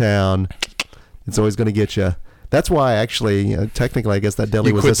in town. It's always going to get you. That's why, actually, technically, I guess that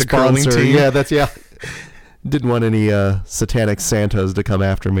deli was a sponsor. Yeah, didn't want any satanic Santas to come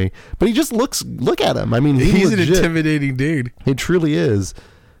after me. But he just look at him. I mean, he's legit. an intimidating dude. He truly is.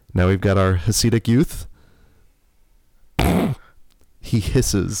 Now we've got our Hasidic youth. He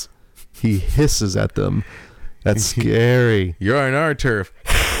hisses at them. That's scary. You're on our turf.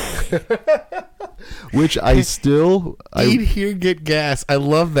 Which I eat here, get gas. I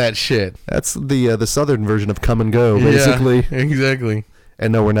love that shit. That's the southern version of come and go, basically. Yeah, exactly.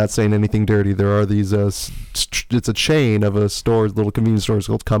 And no, we're not saying anything dirty. There are these. It's a chain of little convenience stores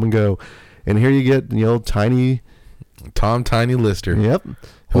called Come and Go, and here you get Tiny Tiny Lister. Yep,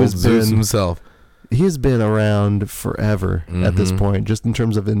 who's Zeus himself. He has been around forever at this point, just in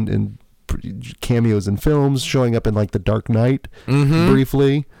terms of in cameos in films, showing up in like The Dark Knight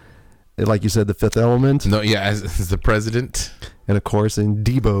briefly, like you said, The Fifth Element. No, yeah, as the president, and of course in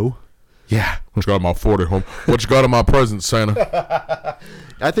Debo. Yeah, what you got in my 40 home? What you got in my present, Santa?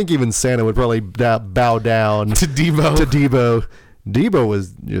 I think even Santa would probably bow down to Debo. Debo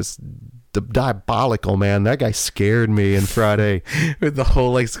was just diabolical, man. That guy scared me in Friday with the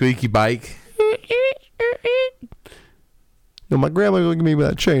whole like squeaky bike. My grandma gonna give me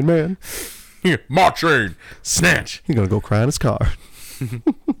that chain, man. Here, my chain. Snatch. He's gonna go cry in his car.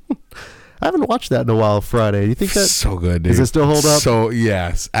 I haven't watched that in a while. Friday. Do you think that's so good, dude? Does it still hold up? So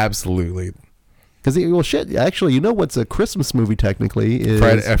yes, absolutely. Because shit. Actually, what's a Christmas movie technically is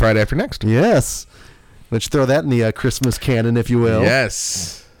Friday After Next. Yes. Let's throw that in the Christmas canon, if you will.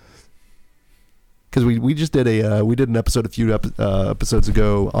 Yes. Because we just did an episode a few episodes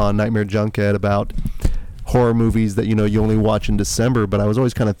ago on Nightmare Junkhead about horror movies that you only watch in December. But I was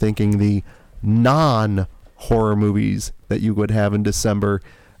always kind of thinking the non-horror movies that you would have in December.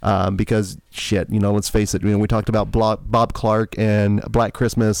 Because shit, let's face it. We talked about Bob Clark and Black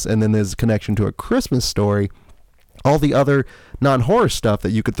Christmas, and then there's a connection to A Christmas Story. All the other non-horror stuff that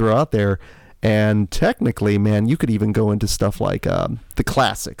you could throw out there, and technically, man, you could even go into stuff like the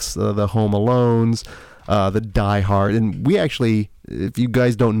classics, the Home Alones, the Die Hard, and we actually, if you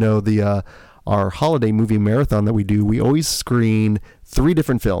guys don't know our holiday movie marathon that we do, we always screen 3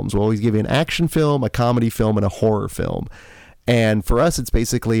 different films. We'll always give you an action film, a comedy film, and a horror film. And for us, it's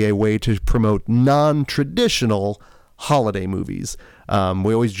basically a way to promote non-traditional holiday movies.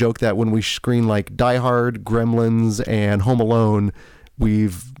 We always joke that when we screen like Die Hard, Gremlins, and Home Alone,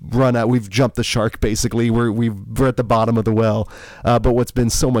 we've jumped the shark, basically. We're at the bottom of the well. But what's been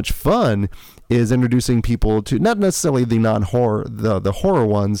so much fun is introducing people to not necessarily the non-horror, the horror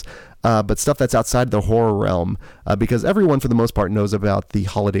ones, but stuff that's outside the horror realm. Because everyone, for the most part, knows about the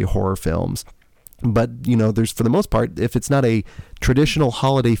holiday horror films. But, there's, for the most part, if it's not a traditional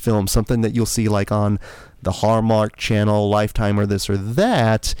holiday film, something that you'll see like on the Hallmark Channel, Lifetime, or this or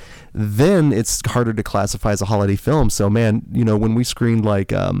that, then it's harder to classify as a holiday film. So, man, when we screened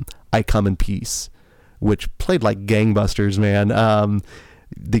like I Come in Peace, which played like gangbusters, man,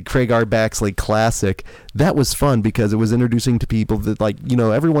 the Craig R. Baxley classic, that was fun because it was introducing to people that, like,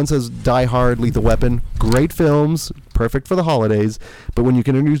 everyone says Die Hard, Lethal Weapon, great films, perfect for the holidays, but when you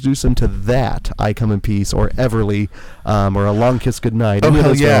can introduce them to that, I Come in Peace, or Everly, or A Long Kiss Goodnight,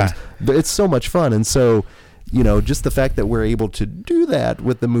 films, it's so much fun. And so just the fact that we're able to do that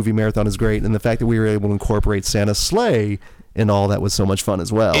with the movie marathon is great, and the fact that we were able to incorporate Santa's sleigh and all that was so much fun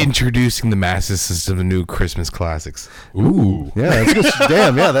as well. Introducing the Master System of new Christmas classics. Ooh. Yeah, that's just,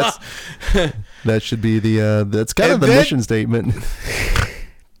 damn, yeah, that should be that's kind of the mission statement.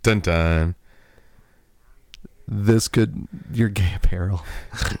 Dun dun. Your gay apparel.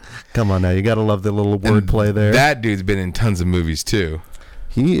 Come on now, you gotta love the little wordplay there. That dude's been in tons of movies too.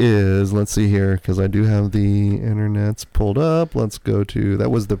 He is. Let's see here, because I do have the internets pulled up. Let's go to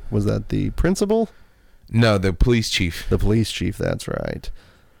was that the principal? No, the police chief. The police chief, that's right.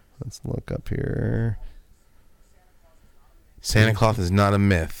 Let's look up here. Santa Claus is not a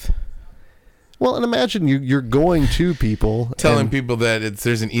myth. Well, and imagine you're going to people. Telling people that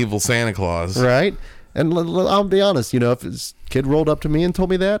there's an evil Santa Claus. Right? And I'll be honest, if this kid rolled up to me and told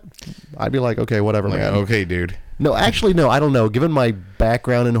me that, I'd be like, okay, whatever, man. Okay, dude. No, actually, no, I don't know. Given my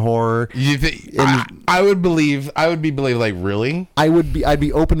background in horror, I would be like, really? I'd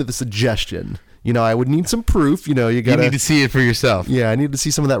be open to the suggestion. I would need some proof. You need to see it for yourself. Yeah, I need to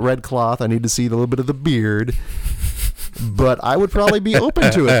see some of that red cloth. I need to see a little bit of the beard. But I would probably be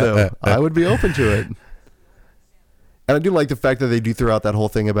open to it, though. I would be open to it. And I do like the fact that they do throw out that whole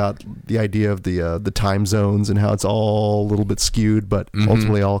thing about the idea of the time zones and how it's all a little bit skewed, but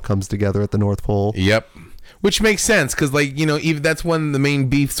ultimately all comes together at the North Pole. Yep. Which makes sense, because, even that's one of the main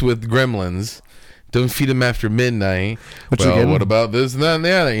beefs with Gremlins. Don't feed them after midnight. Which well, again, what about this and that and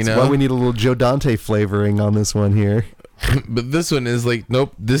the other, That's why we need a little Joe Dante flavoring on this one here. But this one is like,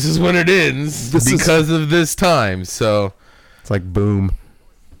 nope, this is when it ends because of this time. So it's like, boom.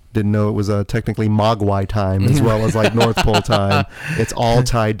 Didn't know it was technically Mogwai time as well as like North Pole time. It's all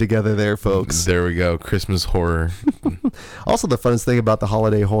tied together there, folks. There we go. Christmas horror. Also, the funnest thing about the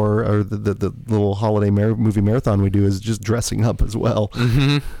holiday horror or the little holiday movie marathon we do is just dressing up as well.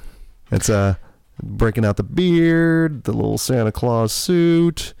 Mm-hmm. It's breaking out the beard, the little Santa Claus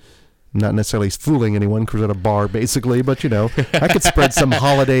suit. Not necessarily fooling anyone because we're at a bar, basically, but I could spread some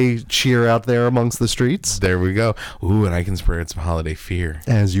holiday cheer out there amongst the streets. There we go. Ooh, and I can spread some holiday fear.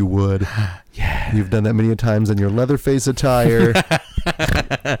 As you would. Yeah. You've done that many times in your Leatherface attire.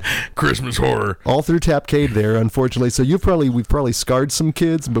 Christmas horror. All through Tapcade there, unfortunately. So we've probably scarred some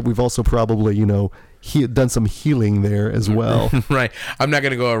kids, but we've also probably, done some healing there as well. Right. I'm not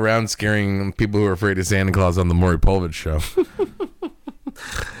going to go around scaring people who are afraid of Santa Claus on the Maury Povich show.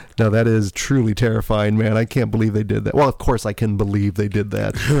 No, that is truly terrifying, man. I can't believe they did that. Well, of course I can believe they did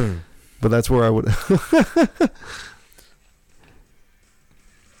that. But that's where I would...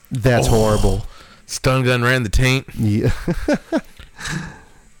 That's horrible. Stun gun ran the taint. Yeah.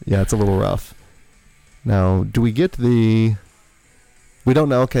 Yeah, it's a little rough. Now, do we get the... We don't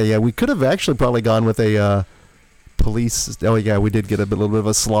know. Okay, yeah, we could have actually probably gone with a police... Oh, yeah, we did get a little bit of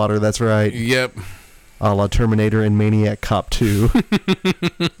a slaughter. That's right. Yep. A la Terminator and Maniac Cop 2.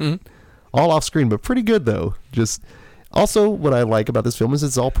 All off screen, but pretty good, though. Just also, what I like about this film is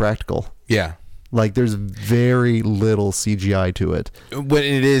it's all practical. Yeah. Like, there's very little CGI to it. When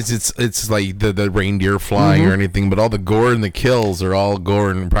it is, it's like the reindeer flying or anything, but all the gore and the kills are all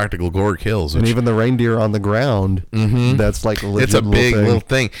gore and practical gore kills. And even the reindeer on the ground, that's like a legit it's a big little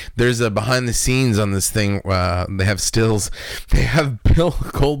thing. There's a behind the scenes on this thing. They have stills. They have Bill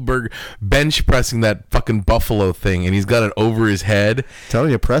Goldberg bench pressing that fucking buffalo thing, and he's got it over his head. I'm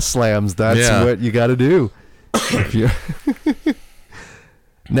telling you, press slams, that's what you got to do.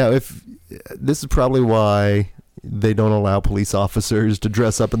 Now, this is probably why they don't allow police officers to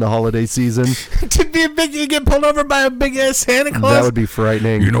dress up in the holiday season. To be you get pulled over by a big ass Santa Claus. That would be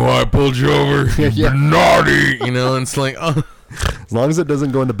frightening. You know why I pulled you over? You're naughty. And it's like, oh. As long as it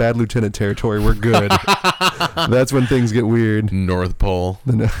doesn't go into Bad Lieutenant territory, we're good. That's when things get weird. North Pole.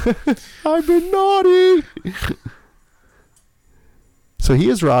 I've been naughty. So he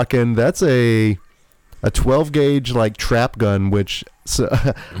is rocking. That's a 12 gauge like trap gun, which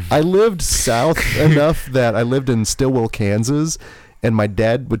I lived south enough that I lived in Stillwell, Kansas, and my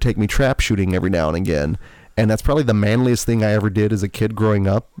dad would take me trap shooting every now and again. And that's probably the manliest thing I ever did as a kid growing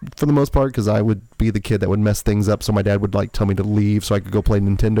up, for the most part, because I would be the kid that would mess things up. So my dad would like tell me to leave so I could go play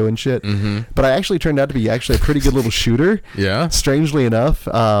Nintendo and shit. But I actually turned out to be a pretty good little shooter. Yeah. Strangely enough.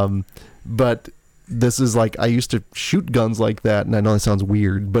 But this is like, I used to shoot guns like that, and I know that sounds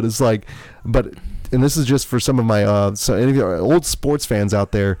weird, but it's like, and this is just for some of my so any of you old sports fans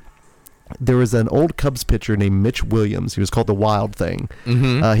out there. There was an old Cubs pitcher named Mitch Williams. He was called the Wild Thing.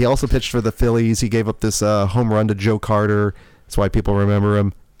 He also pitched for the Phillies. He gave up this home run to Joe Carter. That's why people remember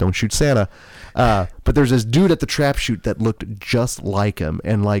him. Don't shoot Santa. But there's this dude at the trap shoot that looked just like him.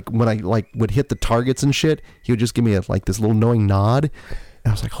 And like when I would hit the targets and shit, he would just give me this little knowing nod.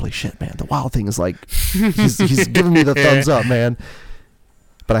 And I was like, holy shit, man, the Wild Thing is like, he's giving me the thumbs up, man.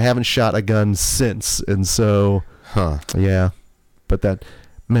 But I haven't shot a gun since, and so, yeah. But that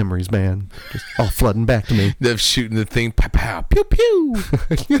memories, man, just all flooding back to me. Of shooting the thing, pow, pow, pew, pew.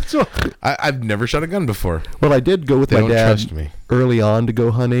 I've never shot a gun before. Well, I did go with They my don't dad trust me. early on to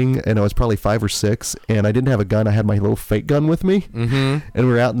go hunting, and I was probably 5 or 6, and I didn't have a gun. I had my little fake gun with me, and we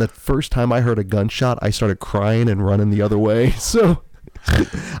were out, and the first time I heard a gunshot, I started crying and running the other way. So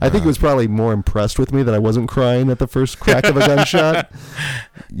I think it was probably more impressed with me that I wasn't crying at the first crack of a gunshot.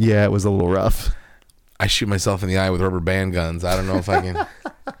 Yeah, it was a little rough. I shoot myself in the eye with rubber band guns. I don't know if I can.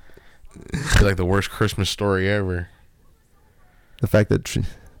 It's like the worst Christmas story ever. The fact that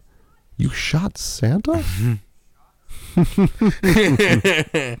you shot Santa?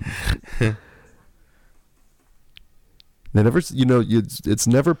 They never, it's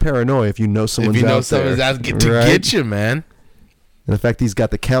never paranoia if you know someone's if you know out someone's there, out to get you, man. And the fact he's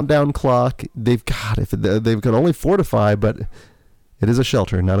got the countdown clock, they've got only 4 to 5, but it is a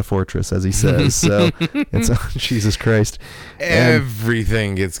shelter, not a fortress, as he says. So it's Jesus Christ.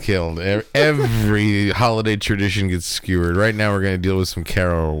 Everything gets killed. Every holiday tradition gets skewered. Right now, we're going to deal with some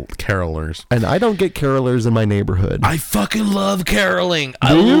carolers. And I don't get carolers in my neighborhood. I fucking love caroling.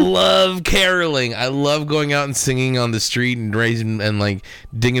 I love caroling. I love going out and singing on the street and raising and like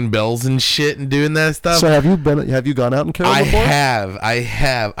dinging bells and shit and doing that stuff. So have you gone out and caroled before? I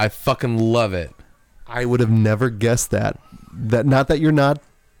have. I fucking love it. I would have never guessed that. Not that you're not,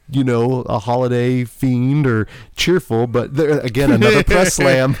 a holiday fiend or cheerful, but there, again, another press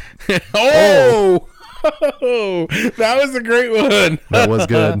slam. Oh, that was a great one. That was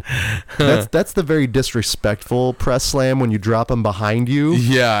good. That's the very disrespectful press slam when you drop them behind you.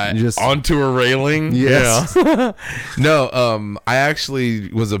 Yeah, just onto a railing. Yes. Yeah. No, I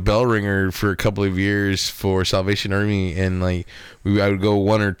actually was a bell ringer for a couple of years for Salvation Army, and I would go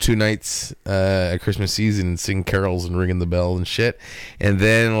 1 or 2 nights at Christmas season and sing carols and ringing the bell and shit. And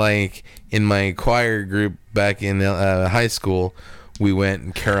then in my choir group back in high school, we went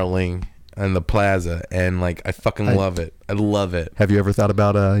and caroling on the plaza, and I fucking love it. I love it. Have you ever thought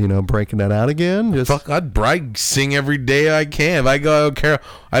about breaking that out again? I'd sing every day I can. If I go out carol,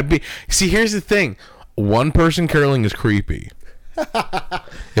 here's the thing. One person caroling is creepy.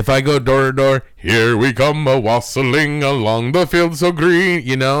 If I go door to door, here we come a wassailing along the field so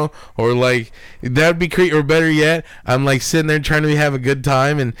green, or that'd be creepy. Or better yet, I'm sitting there trying to have a good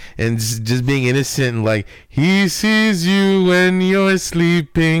time and just being innocent and he sees you when you're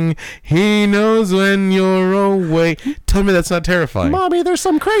sleeping, he knows when you're awake. Tell me that's not terrifying. Mommy, there's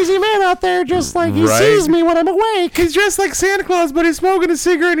some crazy man out there just he sees me when I'm awake. He's dressed like Santa Claus, but he's smoking a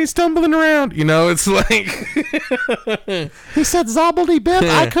cigarette and he's stumbling around. It's he said zobbledy bib.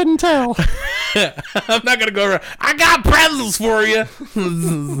 I couldn't tell. I'm not gonna go around. I got presents for you.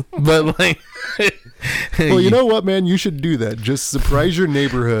 But well, you know what, man? You should do that. Just surprise your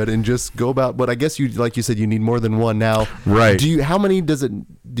neighborhood and just go about. But I guess you said, you need more than one now. Right? How many do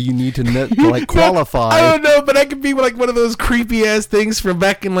you need to qualify? I don't know, but I could be one of those creepy ass things from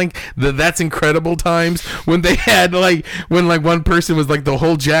back in the That's Incredible times when they had when one person was the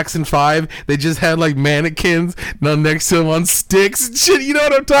whole Jackson 5. They just had mannequins next to them on sticks and shit. You know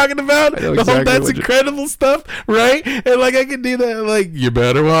what I'm talking about? I know The whole exactly That's Incredible stuff, right? And I could do that. You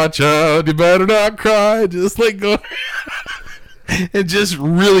better watch out. You better not cry. Just go and just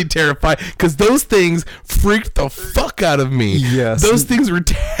really terrified, because those things freaked the fuck out of me. Yes, those things were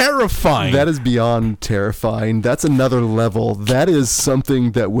terrifying. That is beyond terrifying. That's another level. That is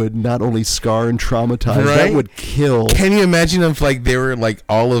something that would not only scar and traumatize, right? That would kill. Can you imagine if they were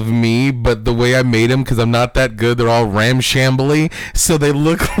all of me, but the way I made them, because I'm not that good, they're all ramshambly, so they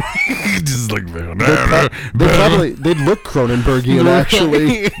look just they'd look Cronenbergian.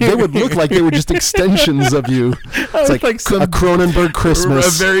 Actually, they would look like they were just extensions of you. It's like a Cronenberg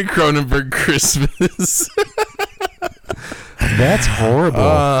Christmas. A very Cronenberg Christmas. That's horrible.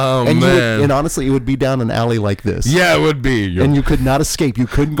 Oh, man. And honestly, it would be down an alley like this. Yeah, it would be. And you could not escape. You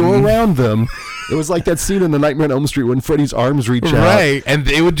couldn't go around them. It was like that scene in The Nightmare on Elm Street when Freddy's arms reach out. Right, and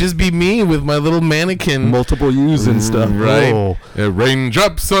it would just be me with my little mannequin. Multiple U's and stuff. Right. Oh.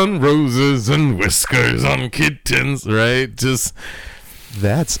 Raindrops on roses and whiskers on kittens, right? Just...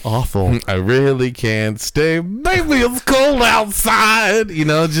 That's awful. I really can't stay. Maybe it's cold outside.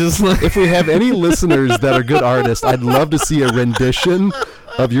 Just if we have any listeners that are good artists, I'd love to see a rendition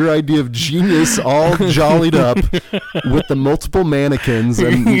of your idea of genius, all jollied up with the multiple mannequins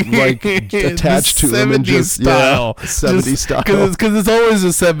and attached to them, and just style. 70s style. Because it's always a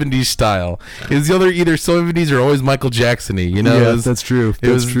 70s style. It's either 70s or always Michael Jackson-y. Yeah, that's true.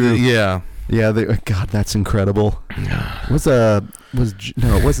 That's true. Yeah. Yeah, God, that's incredible. No,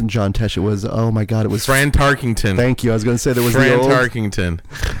 it wasn't John Tesh. It was, oh my God, it was Fran Tarkington. Thank you. I was going to say there was Fran the old, Tarkington.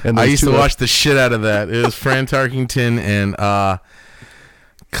 and I those used two to watch the shit out of that. It was Fran Tarkington and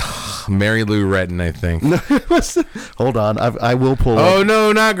Mary Lou Retton, I think. No, it was, hold on, I will pull. Oh up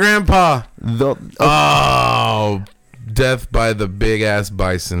no, not Grandpa. the. Death by the big ass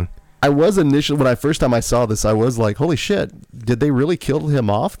bison. I was initially, when first time I saw this, I was like, holy shit, did they really kill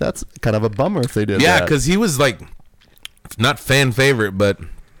him off? That's kind of a bummer if they did Yeah, that. because he was like not fan favorite, but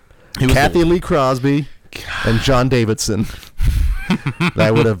he was Kathy Lee Crosby and John Davidson.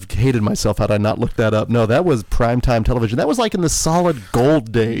 I would have hated myself had I not looked that up. No, that was primetime television. That was like in the solid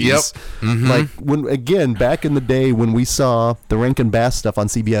gold days. Yep. Mm-hmm. Like when, again, back in the day when we saw the Rankin Bass stuff on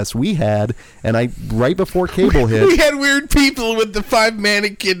CBS, we had, right before cable hit. We had weird people with the 5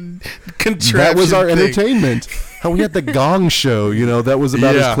 mannequin contraption. That was our thing. entertainment. How we had the Gong Show, that was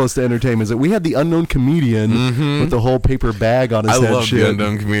about as close to entertainment as it. We had the unknown comedian with the whole paper bag on his head. I love shit. the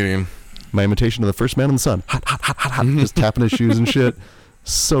unknown comedian. My imitation of the first man in the sun. Hot, hot, hot, hot, hot. Just tapping his shoes and shit.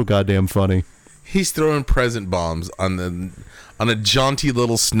 So goddamn funny. He's throwing present bombs on a jaunty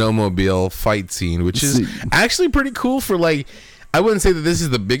little snowmobile fight scene, which is actually pretty cool for like. I wouldn't say that this is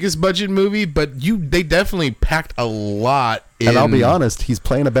the biggest budget movie, but they definitely packed a lot in. And I'll be honest, he's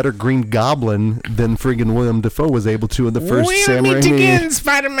playing a better Green Goblin than friggin' William Dafoe was able to in the first Sam Raimi.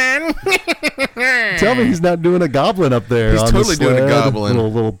 Spider-Man. Tell me he's not doing a goblin up there. He's on totally the doing a sled. goblin.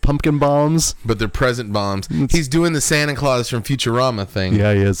 Little pumpkin bombs. But they're present bombs. He's doing the Santa Claus from Futurama thing.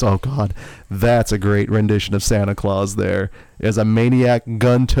 Yeah, he is. Oh, God. That's a great rendition of Santa Claus there. As a maniac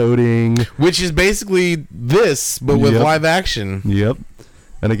gun-toting. Which is basically this, but with live action. Yep.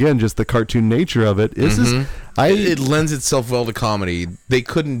 And again, just the cartoon nature of it. It lends itself well to comedy. They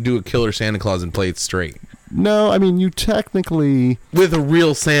couldn't do a killer Santa Claus and play it straight. No, I mean, you technically... With a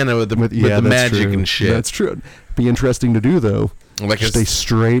real Santa with the magic true. and shit. That's true. Be interesting to do, though. Like just a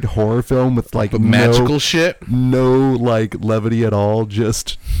straight horror film with like magical shit. No like levity at all.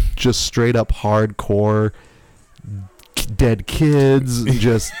 Just straight up hardcore dead kids.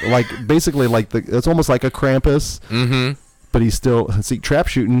 Just like basically like it's almost like a Krampus. Mm-hmm. But he's still trap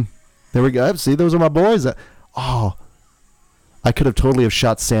shooting. There we go. See, those are my boys. I could have totally have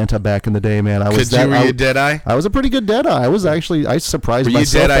shot Santa back in the day, man. Were you a Deadeye? I was a pretty good Deadeye. I surprised were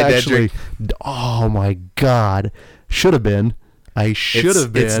myself. You Deadeye, actually. Dedrick? Oh my God. Should have been. I should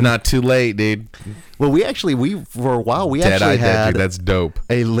have been. It's not too late, dude. Well, we for a while Deadeye, actually had that's dope.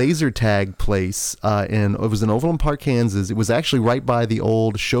 A laser tag place it was in Overland Park, Kansas. It was actually right by the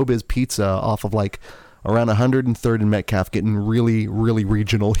old Showbiz Pizza off of like around 103rd and Metcalf, getting really, really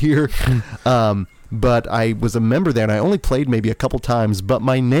regional here. But I was a member there, and I only played maybe a couple times, but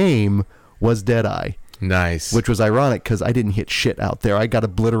my name was Deadeye. Nice. Which was ironic because I didn't hit shit out there. I got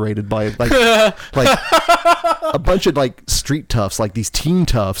obliterated by like a bunch of like street toughs, like these teen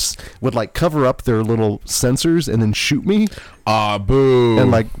toughs would like cover up their little sensors and then shoot me. Ah, boo. And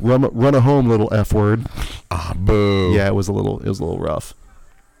like run a home, little F word. Ah, boo. Yeah, it was a little rough.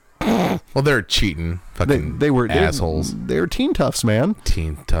 Well, they're cheating. Fucking they were assholes. They were teen toughs, man.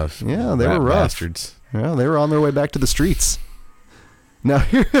 Teen toughs. Yeah, they were rough. Bastards. Yeah, they were on their way back to the streets. Now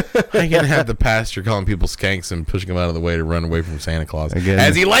I can have the pastor calling people skanks and pushing them out of the way to run away from Santa Claus again,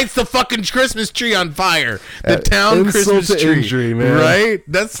 as he lights the fucking Christmas tree on fire. The town Christmas tree, injury, man. Right?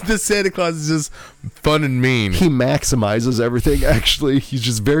 That's the Santa Claus is just fun and mean. He maximizes everything. Actually, he's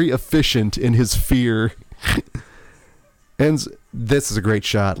just very efficient in his fear. And this is a great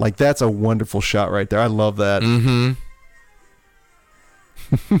shot. Like that's a wonderful shot right there. I love that. Mm-hmm.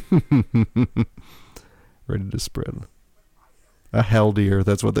 Ready to spread. A hell deer,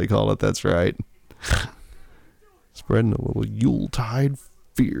 that's what they call it. That's right. Spreading a little Yuletide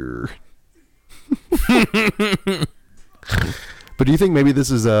fear. But do you think maybe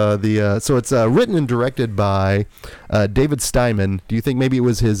this is so it's written and directed by David Steinman. Do you think maybe it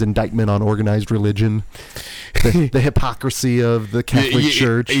was his indictment on organized religion? The hypocrisy of the Catholic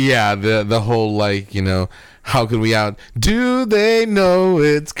Church? Yeah, the whole like, how can we do they know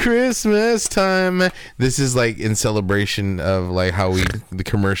it's Christmas time? This is like in celebration of like how we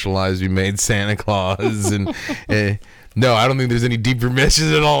we made Santa Claus and no, I don't think there's any deeper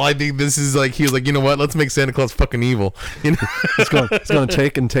message at all. I think this is like he was like, you know what? Let's make Santa Claus fucking evil. It's going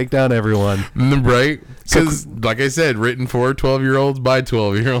to take down everyone, right? Because like I said, written for 12-year-olds by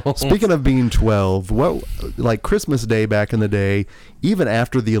 12-year-olds. Speaking of being 12, like Christmas Day back in the day, even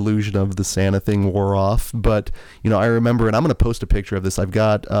after the illusion of the Santa thing wore off, but I remember, and I'm going to post a picture of this. I've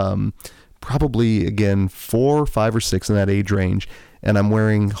got probably again 4, 5, or 6 in that age range. And I'm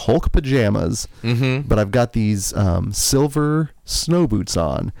wearing Hulk pajamas, but I've got these silver snow boots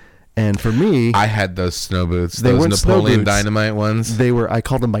on. And for me, I had those snow boots. They Those weren't snow Napoleon boots. Dynamite ones. they were, I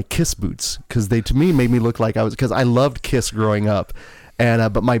called them my Kiss boots because they, to me, made me look like I was, because I loved Kiss growing up.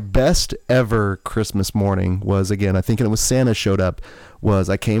 And, but my best ever Christmas morning was, again, I think it was Santa showed up, was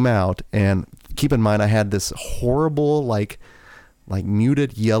I came out, and keep in mind, I had this horrible, like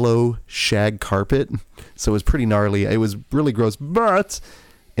muted yellow shag carpet. So it was pretty gnarly. It was really gross. But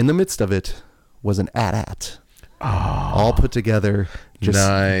in the midst of it was an AT-AT. All put together, just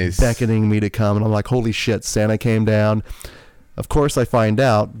Nice. beckoning me to come. And I'm like, holy shit, Santa came down. Of course, I find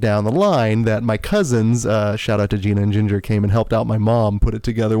out down the line that my cousins, shout out to Gina and Ginger, came and helped out my mom put it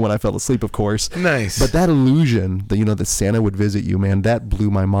together when I fell asleep, of course. Nice. But that illusion that, that Santa would visit you, man, that blew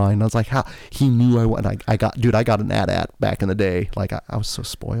my mind. I was like, how he knew I got an AT-AT back in the day. Like, I was so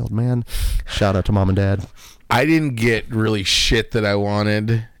spoiled, man. Shout out to mom and dad. I didn't get really shit that I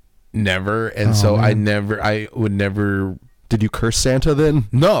wanted. Never. And so man. I would never. Did you curse Santa then?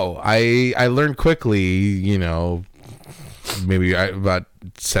 No, I learned quickly, maybe about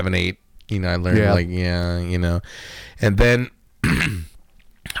 7, 8, I learned and then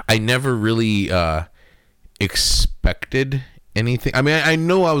I never really expected anything. I mean, I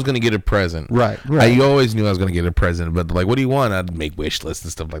know I was going to get a present. Right. I always knew I was going to get a present, but like, what do you want? I'd make wish lists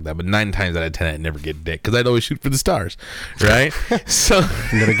and stuff like that. But 9 times out of 10, I'd never get dick because I'd always shoot for the stars, right? So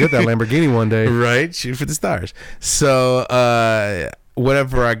I'm going to get that Lamborghini one day. right, shoot for the stars. So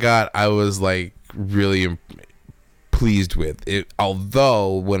whatever I got, I was like really pleased with it.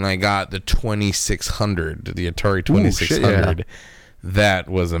 Although when I got the 2600, the Atari 2600, that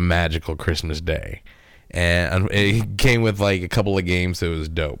was a magical Christmas day. And it came with like a couple of games, so it was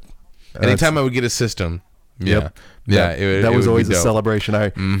dope. Anytime I would get a system, Yep. it was would always be a dope. celebration.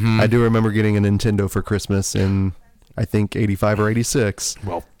 I do remember getting a Nintendo for Christmas in, I think, 85 or 86.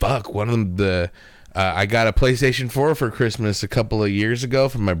 Well, fuck, one of them, I got a PlayStation 4 for Christmas a couple of years ago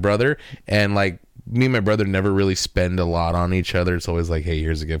from my brother, and like me and my brother never really spend a lot on each other. It's always like, hey,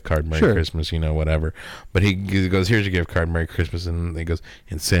 here's a gift card, Merry Sure. Christmas, whatever. But he goes, here's your gift card, Merry Christmas, and he goes,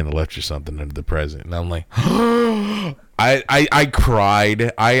 and Santa left you something under the present, and I'm like, I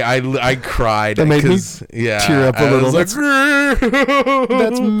cried. I cried. That made me 'cause, tear up a I little. was like,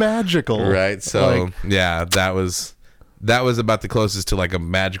 That's magical. right. So Like, yeah, that was about the closest to like a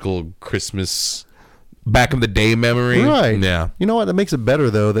magical Christmas back in the day memory. right. Yeah. You know what? That makes it better,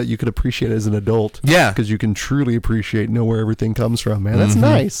 though, that you could appreciate it as an adult. Yeah. Because you can truly know where everything comes from, man. That's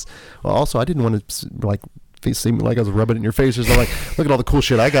nice. Well, also, I didn't want to, like, seem like I was rubbing it in your face or something. Like, look at all the cool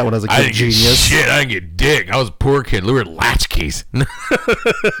shit I got when I was a kid. I didn't get Genius. shit. I didn't get dick. I was a poor kid. We were latchkeys.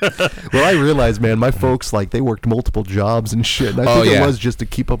 Well, I realized, man, my folks, like, they worked multiple jobs and shit. And I think it was just to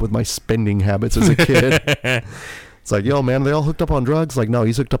keep up with my spending habits as a kid. It's like, yo, man, they all hooked up on drugs? Like, no,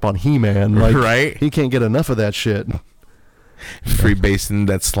 he's hooked up on He-Man. Like, Right. He can't get enough of that shit. Free basing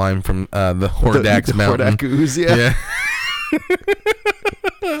that slime from the Hordax the Mountain. Hordak ooze, yeah.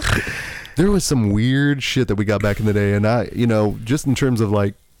 There was some weird shit that we got back in the day, and I, just in terms of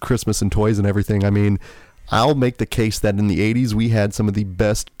like Christmas and toys and everything, I mean, I'll make the case that in the 80s we had some of the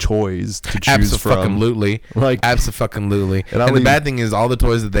best toys to choose from. Abso-fucking-lutely. Like, Abso-fucking-lutely. And And the bad thing is all the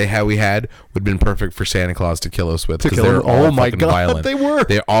toys that we had would have been perfect for Santa Claus to kill us with. To 'cause kill they were him. all Oh my fucking God, violent. they were.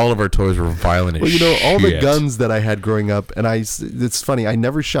 All of our toys were violent as well, shit. all the guns that I had growing up, and it's funny, I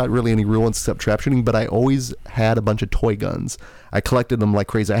never shot really any real ones except trap shooting, but I always had a bunch of toy guns. I collected them like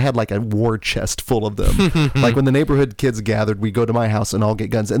crazy. I had like a war chest full of them. Like when the neighborhood kids gathered, we go to my house and all get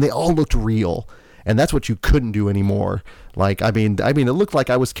guns, and they all looked real. And that's what you couldn't do anymore. Like, I mean, it looked like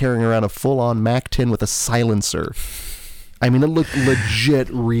I was carrying around a full-on MAC-10 with a silencer. I mean, it looked legit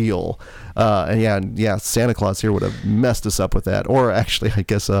real. And yeah, Santa Claus here would have messed us up with that. Or actually, I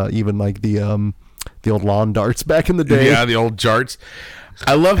guess even like the old lawn darts back in the day. Yeah, the old jarts.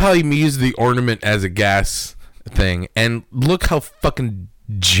 I love how he used the ornament as a gas thing. And look how fucking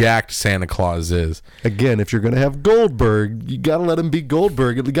jacked Santa Claus is. Again, if you're gonna have Goldberg, you gotta let him be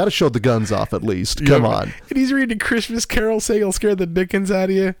Goldberg. You gotta show the guns off at least. Come on. And he's reading Christmas Carol saying he'll scare the dickens out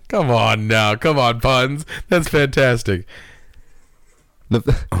of you. Come on now. Come on, puns. That's fantastic. And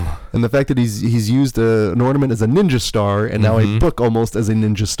the fact that he's used an ornament as a ninja star and now a book almost as a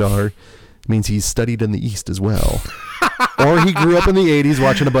ninja star means he's studied in the East as well. Or he grew up in the 80s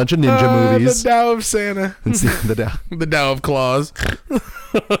watching a bunch of ninja movies. The Tao of Santa. And see, the Tao of Claus.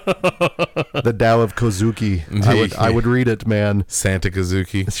 the Tao of Kozuki. I would read it, man. Santa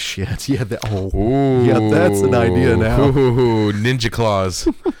Kazuki. Shit. Yeah, Ooh. yeah, that's an idea now. Ooh, Ninja Claus.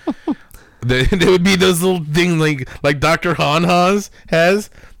 There would be those little things like Dr. Han has.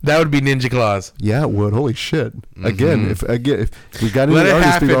 That would be Ninja Claws. Yeah, it would. Holy shit! Again, if we got any Let it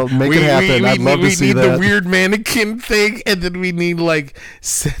artists, happen. people, make it happen. I'd love to see that. We need the weird mannequin thing, and then we need like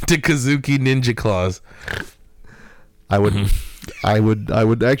Santa Kazuki Ninja Claws. I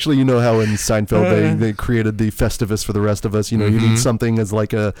would actually, you know how in Seinfeld they created the Festivus for the rest of us. You know, you need something as like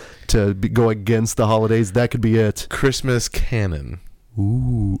go against the holidays. That could be it. Christmas canon.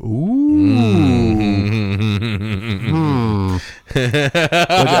 Ooh.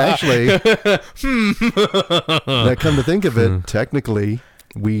 But actually, now come to think of it, technically,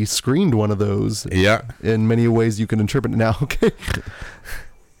 we screened one of those. Yeah. In many ways, you can interpret it now. Okay.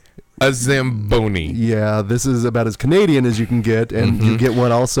 A Zamboni. Yeah, this is about as Canadian as you can get, and you get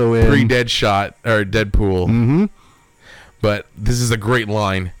one also in Pre-Deadshot or Deadpool. Mm-hmm. But this is a great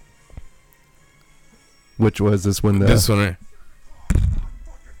line. Which was this one? This one.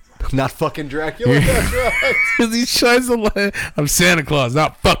 Not fucking Dracula. That's right. Because he shines the light. I'm Santa Claus,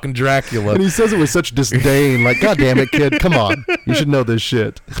 not fucking Dracula. And he says it with such disdain, like, God damn it, kid, come on. You should know this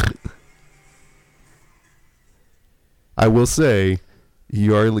shit. I will say,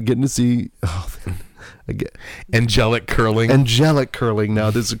 you are getting to see again, angelic curling. Angelic curling.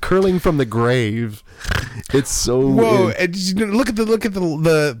 Now, this is curling from the grave. It's so whoa! And look at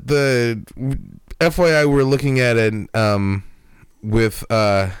the FYI we're looking at it with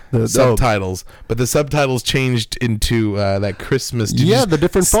the subtitles, but the subtitles changed into that Christmas. The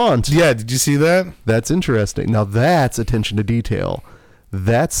different font. Yeah, did you see that? That's interesting. Now that's attention to detail.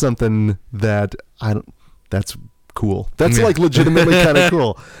 That's something that that's cool. That's like legitimately kind of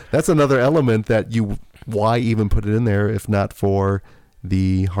cool. That's another element that why even put it in there if not for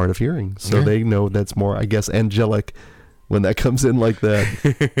the hard of hearing? So they know that's more, I guess, angelic when that comes in like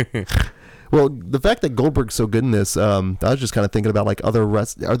that. Well, the fact that Goldberg's so good in this, I was just kind of thinking about like other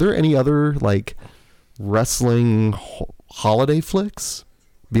are there any other like wrestling holiday flicks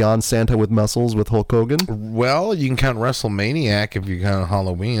beyond Santa with Muscles with Hulk Hogan? Well, you can count WrestleManiac if you count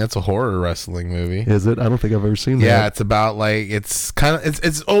Halloween. That's a horror wrestling movie. Is it? I don't think I've ever seen that. Yeah, it's about like it's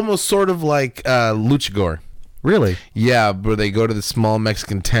almost sort of like Luchagor. Really? Yeah, where they go to the small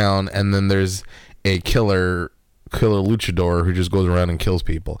Mexican town and then there's a killer luchador who just goes around and kills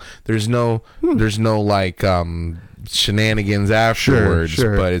people. There's no like shenanigans afterwards,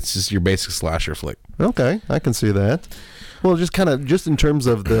 sure. but it's just your basic slasher flick. Okay, I can see that. Well, just in terms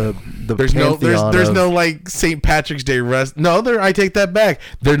of the there's no like St. Patrick's Day rest. No, I take that back.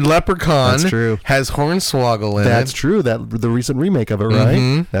 Their Leprechaun That's true. has Hornswoggle in it. That's true. That the recent remake of it, right?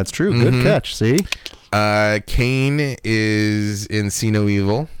 Mm-hmm. That's true. Good catch. See? Kane is in See No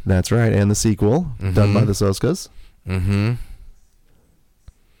Evil. That's right, and the sequel done by the Soskas. Mm-hmm.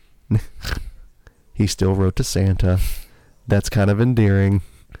 He still wrote to Santa. That's kind of endearing.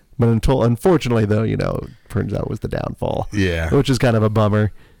 But unfortunately, though, turns out it was the downfall. Yeah. Which is kind of a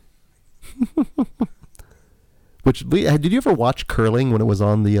bummer. Did you ever watch curling when it was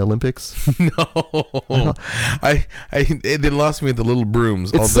on the Olympics? No. They lost me at the little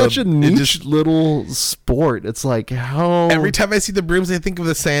brooms. It's such a niche little sport. It's like how every time I see the brooms, I think of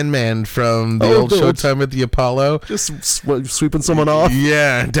the Sandman from the old Showtime at the Apollo. Just sweeping someone off.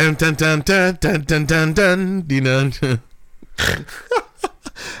 Yeah. Dun dun dun dun dun dun dun dun. You know.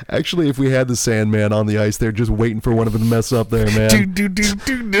 Actually, if we had the Sandman on the ice, they're just waiting for one of them to mess up there, man.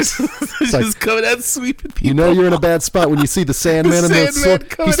 Just coming out sweeping people. You know you're in a bad spot when you see the Sandman he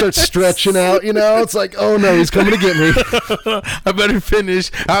starts stretching out, It's like, oh no, he's coming to get me. I better finish.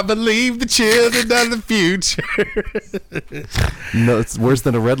 I believe the children of the future. No, it's worse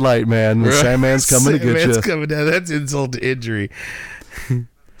than a red light, man. The Sandman's coming to get you. Sandman's coming down. That's insult to injury.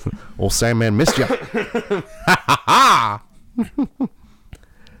 Old Sandman missed you.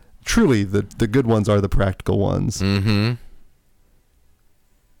 Truly, the good ones are the practical ones. Mm-hmm.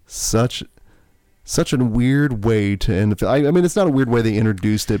 Such a weird way to end. I mean, it's not a weird way they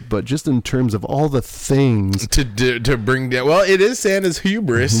introduced it, but just in terms of all the things to bring down. Well, it is Santa's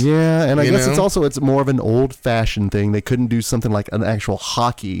hubris. Yeah, and I guess it's more of an old-fashioned thing. They couldn't do something like an actual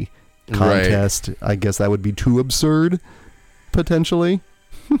hockey contest. Right. I guess that would be too absurd, potentially.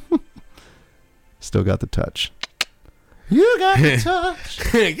 Still got the touch. You got the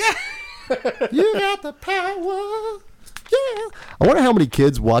touch. You got the power. Yeah. I wonder how many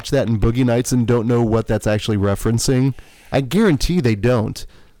kids watch that in Boogie Nights and don't know what that's actually referencing. I guarantee they don't.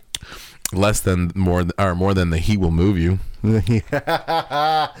 More than the He Will Move You.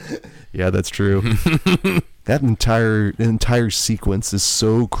 Yeah, that's true. That entire sequence is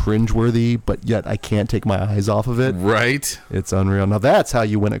so cringeworthy, but yet I can't take my eyes off of it. Right. It's unreal. Now that's how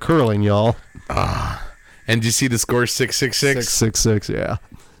you win at curling, y'all. And do you see the score 666? 666, yeah.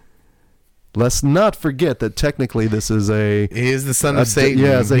 Let's not forget that technically this is He is the son of Satan.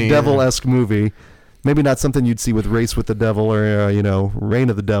 Yeah, it's a devil-esque movie. Maybe not something you'd see with Race with the Devil or, Reign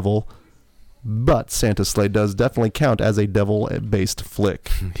of the Devil. But Santa's Sleigh does definitely count as a devil-based flick.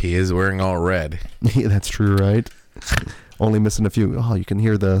 He is wearing all red. Yeah, that's true, right? Only missing a few. Oh, you can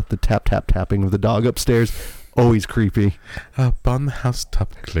hear the tapping of the dog upstairs. Always creepy. Up on the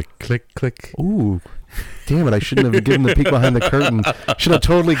housetop, click, click, click. Ooh. Damn it, I shouldn't have given the peek behind the curtain. Should have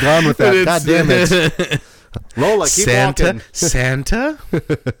totally gone with that. God damn it. Lola, keep walking. Santa?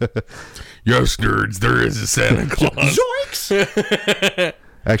 Yes, nerds, there is a Santa Claus. Zoinks!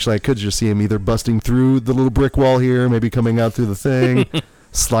 Actually, I could just see him either busting through the little brick wall here, maybe coming out through the thing,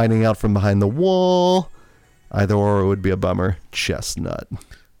 sliding out from behind the wall. Either or, it would be a bummer. Chestnut.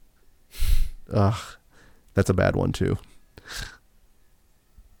 Ugh. That's a bad one, too.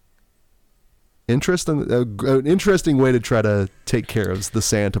 An interesting way to try to take care of the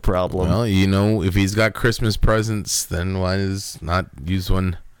Santa problem. Well, if he's got Christmas presents, then why does not use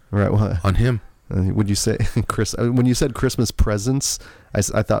one on him? Would you say when you said Christmas presents, I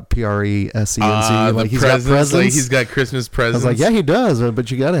thought Presence. Like he's got presents. Like he's got Christmas presents. I was like, yeah, he does,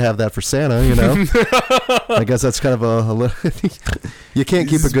 but you got to have that for Santa, I guess that's kind of a you can't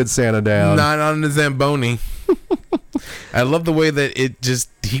keep a good Santa down. Not on the Zamboni. I love the way that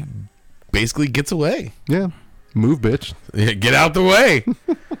he basically gets away. Yeah. Move, bitch. Yeah, get out the way.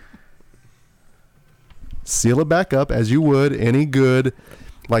 Seal it back up as you would any good,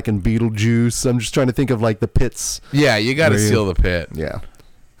 like in Beetlejuice. I'm just trying to think of like the pits. Yeah, you got to seal the pit. Yeah.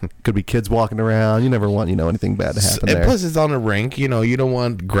 Could be kids walking around. You never want, anything bad to happen there. Plus, it's on a rink. You don't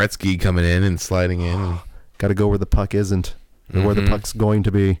want Gretzky coming in and sliding in. Got to go where the puck isn't. Or where the puck's going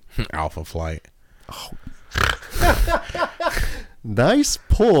to be. Alpha Flight. Oh. Nice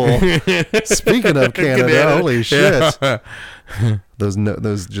pull. Speaking of Canada, holy shit!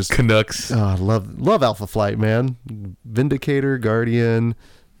 Those just Canucks. Oh, love Alpha Flight, man. Vindicator, Guardian,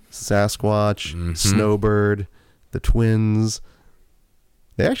 Sasquatch, Snowbird, the twins.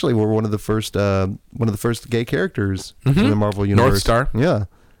 They actually were one of the first gay characters in the Marvel universe. North Star. Yeah.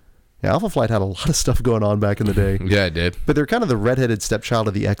 Yeah, Alpha Flight had a lot of stuff going on back in the day. Yeah, it did. But they're kind of the redheaded stepchild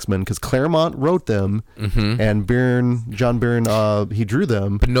of the X-Men because Claremont wrote them and John Byrne, he drew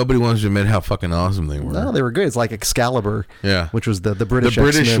them. But nobody wants to admit how fucking awesome they were. No, they were good. It's like Excalibur, yeah, which was the British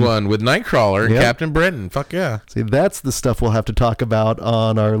X-Men. One with Nightcrawler and Yep. Captain Britain. Fuck yeah. See, that's the stuff we'll have to talk about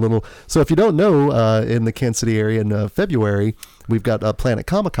on our little... So if you don't know, in the Kansas City area in February, we've got Planet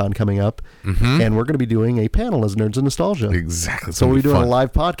Comic-Con coming up, and we're going to be doing a panel as Nerds of Nostalgia. Exactly. So we'll be doing a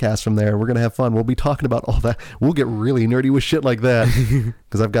live podcast from there. We're going to have fun. We'll be talking about all that. We'll get really nerdy with shit like that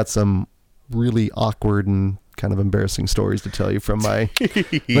because I've got some really awkward and kind of embarrassing stories to tell you from my...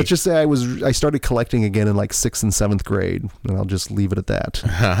 Let's just say I started collecting again in like 6th and 7th grade, and I'll just leave it at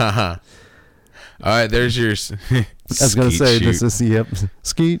that. All right, there's your... I was going to say, this is... Yep.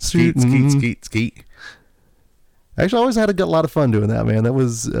 Skeet, shoot. Skeet. Actually, I always had a lot of fun doing that, man. That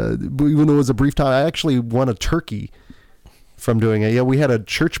was, even though it was a brief time, I actually won a turkey from doing it. Yeah, we had a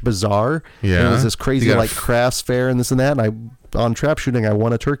church bazaar. Yeah. And it was this crazy, like, crafts fair and this and that. And on trap shooting, I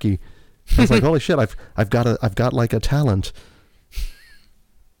won a turkey. I was like, holy shit, I've got like a talent.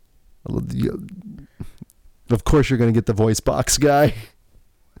 Of course, you're going to get the voice box guy.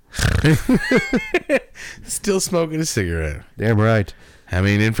 Still smoking a cigarette. Damn right. I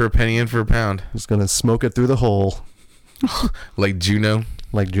mean, in for a penny, in for a pound. Just going to smoke it through the hole. Like Juno.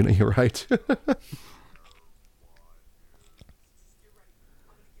 Like Juno, you're right.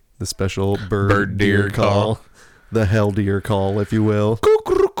 The special bird deer call. The hell deer call, if you will.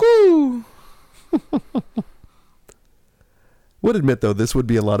 Cuckoo. Would admit, though, this would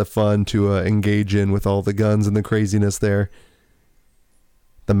be a lot of fun to engage in with all the guns and the craziness there.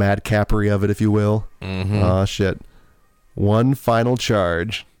 The madcappery of it, if you will. Aw, shit. One final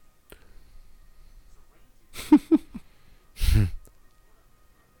charge.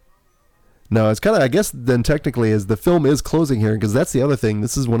 No, it's kind of, I guess then technically as the film is closing here, because that's the other thing.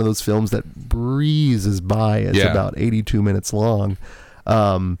 This is one of those films that breezes by. It's about 82 minutes long.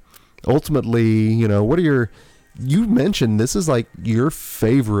 Ultimately, what are you mentioned this is like your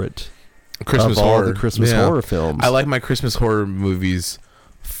favorite Christmas of all horror. the Christmas horror films. I like my Christmas horror movies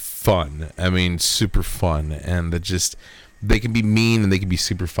fun. I mean, super fun. And they can be mean and they can be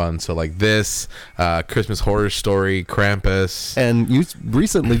super fun. So like this, Christmas Horror Story, Krampus. And you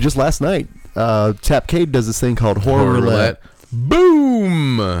recently, just last night, Tapcade does this thing called Horror Roulette.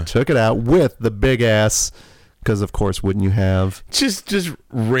 Boom! Took it out with the big ass, because of course, wouldn't you have? Just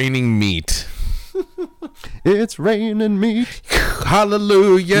raining meat. It's raining meat.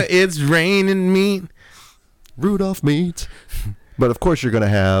 Hallelujah, it's raining meat. Rudolph meat. But of course, you're going to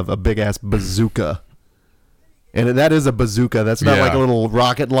have a big ass bazooka. And that is a bazooka. That's not like a little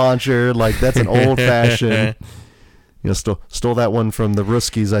rocket launcher. Like, that's an old fashioned. Stole that one from the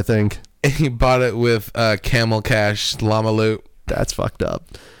Ruskies, I think. He bought it with Camel Cash Llama Loot. That's fucked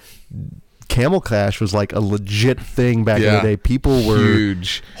up. Camel Cash was like a legit thing back in the day. People were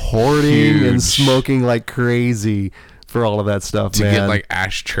hoarding and smoking like crazy for all of that stuff, to man. get like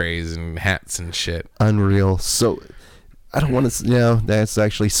ashtrays and hats and shit. Unreal. So I don't want to. That's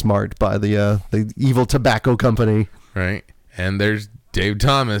actually smart by the evil tobacco company. Right. And there's Dave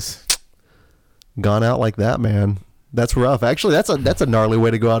Thomas. Gone out like that, man. That's rough. Actually, that's a gnarly way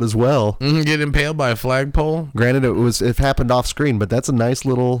to go out as well. Get impaled by a flagpole. Granted, it happened off screen, but that's a nice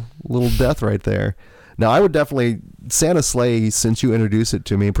little death right there. Now, I would definitely Santa Sleigh, since you introduced it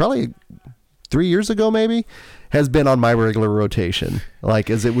to me, probably 3 years ago, maybe, has been on my regular rotation. Like,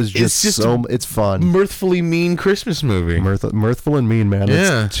 as it was it's fun, mirthfully mean Christmas movie. Mirthful and mean, man.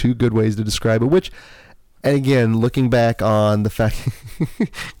 Yeah, that's two good ways to describe it. Which. And again, looking back on the fact,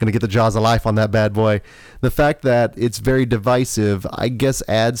 gonna get the jaws of life on that bad boy. The fact that it's very divisive, I guess,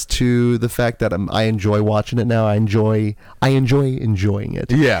 adds to the fact that I enjoy watching it now. I enjoy enjoying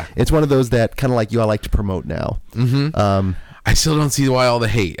it. Yeah, it's one of those that kind of like you, I like to promote now. Mm-hmm. I still don't see why all the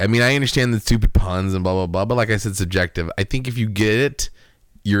hate. I mean, I understand the stupid puns and blah blah blah, but like I said, subjective. I think if you get it,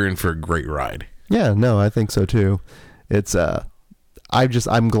 you're in for a great ride. Yeah, no, I think so too. It's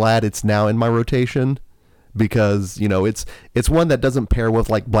I'm glad it's now in my rotation. Because it's one that doesn't pair with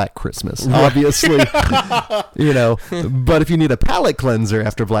like Black Christmas, obviously. But if you need a palate cleanser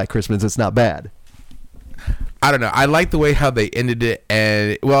after Black Christmas, it's not bad. I don't know. I like the way how they ended it,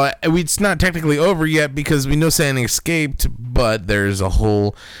 and it's not technically over yet because we know Santa escaped, but there's a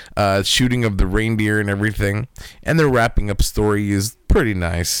whole shooting of the reindeer and everything, and the wrapping up story is pretty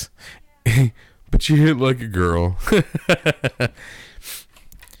nice. But you hit like a girl.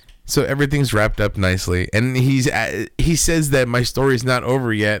 So everything's wrapped up nicely, and he says that my story's not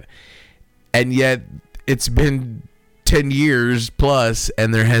over yet, and yet it's been 10 years plus,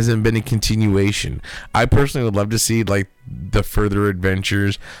 and there hasn't been a continuation. I personally would love to see like the further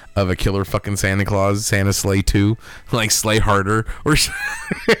adventures of a killer fucking Santa Claus, Santa Sleigh 2, like Slay Harder, or.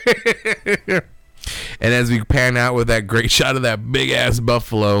 And as we pan out with that great shot of that big ass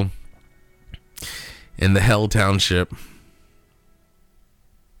buffalo in the Hell Township.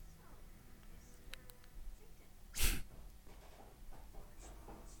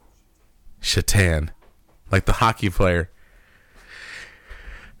 Shatan, like the hockey player.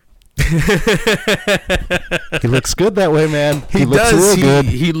 He looks good that way, man. He looks does. Real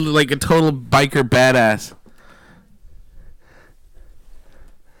good. He like a total biker badass.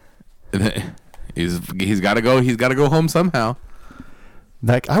 He's got to go. He's got to go home somehow.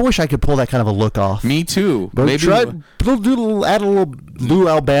 Like, I wish I could pull that kind of a look off. Me too. But maybe add a little Lou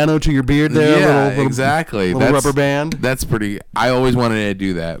Albano to your beard there. Yeah, little, exactly. Little rubber band. That's pretty. I always wanted to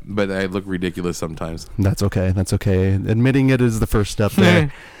do that, but I look ridiculous sometimes. That's okay. That's okay. Admitting it is the first step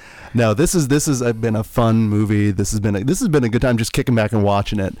there. No, this has been a fun movie. This has been a good time just kicking back and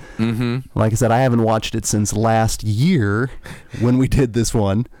watching it. Mm-hmm. Like I said, I haven't watched it since last year when we did this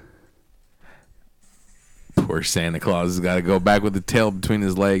one. Poor Santa Claus has got to go back with the tail between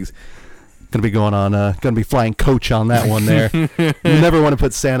his legs. Gonna be flying coach on that one there. You never want to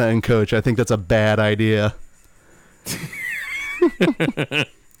put Santa in coach. I think that's a bad idea.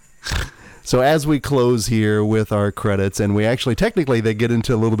 So as we close here with our credits, and we actually technically they get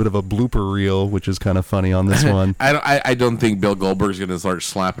into a little bit of a blooper reel, which is kind of funny on this one. I don't think Bill Goldberg's gonna start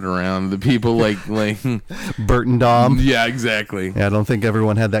slapping around the people like Bert and Dom. Yeah, exactly. Yeah, I don't think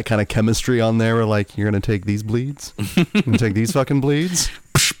everyone had that kind of chemistry on there. Where like, you're gonna take these bleeds, you're gonna take these fucking bleeds.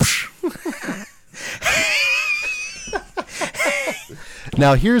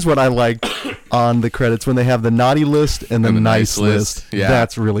 Now, here's what I liked on the credits when they have the naughty list and the nice list. Yeah,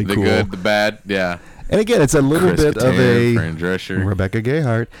 that's really cool. The good, the bad, yeah. And again, it's a little Chris bit Kattan, of a Fran Drescher. Rebecca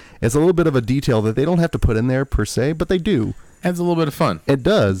Gayheart. It's a little bit of a detail that they don't have to put in there per se, but they do. Adds a little bit of fun. It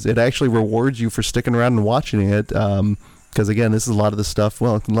does. It actually rewards you for sticking around and watching it. Because again, this is a lot of the stuff.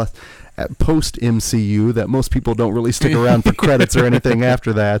 Well, post MCU that most people don't really stick around for credits or anything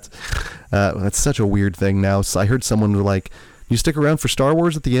after that. That's such a weird thing now. So I heard someone were like, "You stick around for Star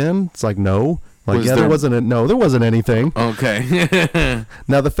Wars at the end?" It's like, no. Like, there wasn't anything. Okay.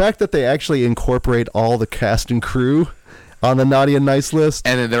 Now, the fact that they actually incorporate all the cast and crew on the naughty and nice list.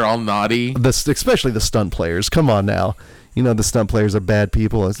 And then they're all naughty. Especially the stunt players. Come on now. You know the stunt players are bad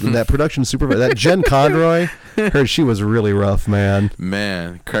people. That production supervisor, that Jen Conroy, heard she was really rough, man.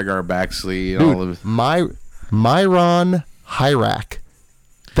 Man, Craig R. Baxley and Dude, all of Myron Hyrak.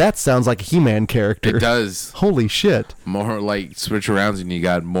 That sounds like a He-Man character. It does. Holy shit. More like switch arounds and you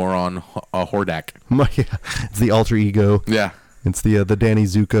got more on Hordak. It's the alter ego. Yeah. It's the Danny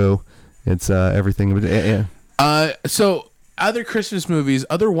Zuko. It's everything. So other Christmas movies,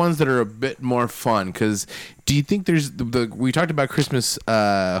 other ones that are a bit more fun, because do you think there's we talked about Christmas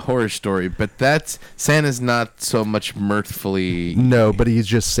Horror Story, but Santa's not so much mirthfully. No, but he's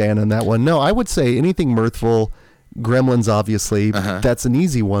just Santa in that one. No, I would say anything mirthful. Gremlins, obviously. That's an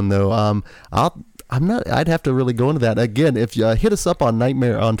easy one though. I'd have to really go into that again. If you hit us up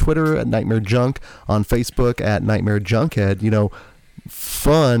on Twitter at Nightmare Junk, on Facebook at Nightmare Junkhead.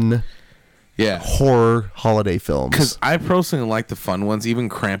 Fun. Yeah, horror holiday films. Because I personally like the fun ones, even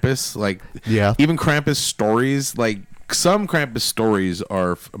Krampus. Even Krampus stories. Like some Krampus stories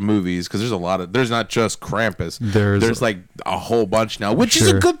are movies, because there's not just Krampus. There's like a whole bunch now, which is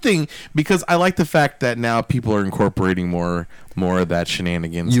a good thing, because I like the fact that now people are incorporating more of that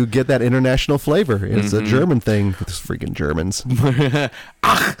shenanigans. You get that international flavor. It's a German thing. These freaking Germans.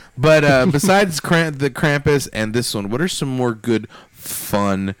 But besides the Krampus and this one, what are some more good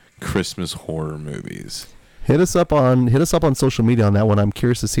fun Christmas horror movies? Hit us up on social media on that one. I'm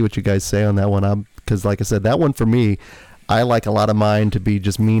curious to see what you guys say on that one. Because like I said, that one for me, I like a lot of mine to be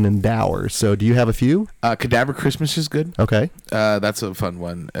just mean and dour. So do you have a few? Cadaver Christmas is good. Okay. That's a fun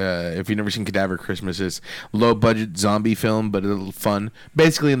one. If you've never seen Cadaver Christmas, it's low budget zombie film, but a little fun.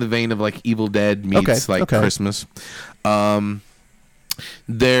 Basically in the vein of like Evil Dead meets Christmas.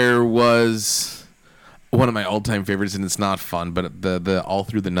 There was one of my all-time favorites, and it's not fun, but the All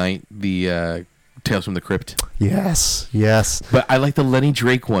Through the Night, the Tales from the Crypt. Yes. But I like the Lenny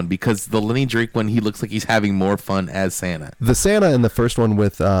Drake one, because the Lenny Drake one, he looks like he's having more fun as Santa. The Santa in the first one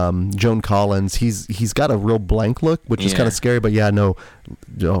with Joan Collins, he's got a real blank look, which is kind of scary. But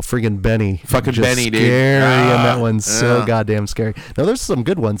friggin' Benny, fucking just Benny, dude, scary, and that one's so goddamn scary. No, there's some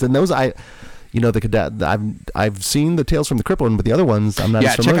good ones, and those I've seen the Tales from the Crypt one, but the other ones I'm not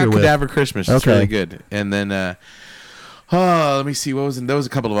as familiar with. Check out Cadaver Christmas. It's really good. And then let me see, what was there was a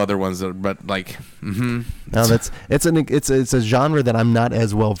couple of other ones but like no, it's a genre that I'm not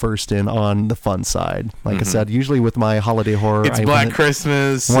as well versed in on the fun side. Like I said, usually with my holiday horror, it's Black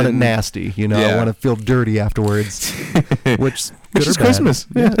Christmas. I want it nasty, I want to feel dirty afterwards. which is Christmas.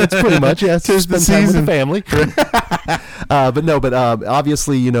 Yeah, that's pretty much. Yeah, to spend time with the family. but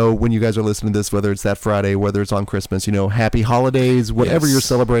obviously, when you guys are listening to this, whether it's that Friday, whether it's on Christmas, happy holidays, whatever you're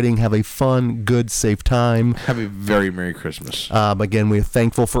celebrating, have a fun, good, safe time. Have a very Merry Christmas. Again, we're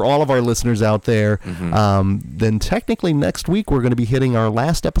thankful for all of our listeners out there. Then technically next week, we're going to be hitting our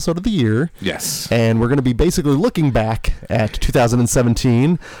last episode of the year. Yes. And we're going to be basically looking back at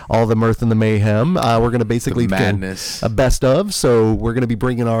 2017, all the mirth and the mayhem. We're going to basically the madness. A best of. So we're going to be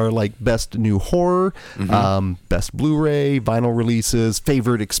bringing our best new horror, best Blu-ray, vinyl releases,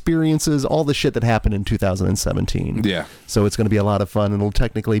 favorite experiences, all the shit that happened in 2017. Yeah. So it's going to be a lot of fun. It'll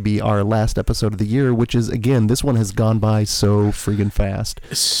technically be our last episode of the year, which is, again, this one has gone by so friggin' fast.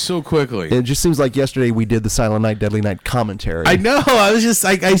 So quickly. It just seems like yesterday we did the Silent Night, Deadly Night commentary. I know. I was just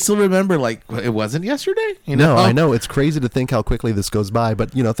I still remember, it wasn't yesterday? No, I know. It's crazy to think how quickly this goes by.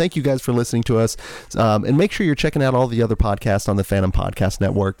 But, thank you guys for listening to us. And make sure you're checking out all the other podcasts on the Phantom Podcast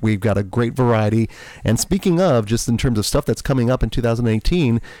Network. We've got a great variety. And speaking of, just in terms of stuff that's coming up in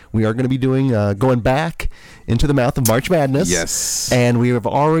 2018, we are going to be doing going back into the mouth of March Madness. Yes. And we have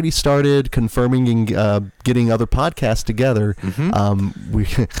already started confirming and getting other podcasts together.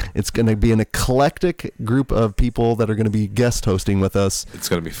 It's going to be an eclectic group of people that are going to be guest hosting with us. It's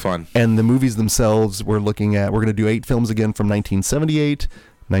going to be fun. And the movies themselves, we're going to do 8 films again from 1978,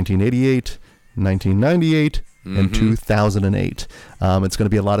 1988, 1998, and 2008. It's going to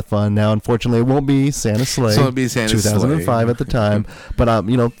be a lot of fun. Now, unfortunately, it won't be Santa's Sleigh. So it'll be Santa's 2005 at the time. But,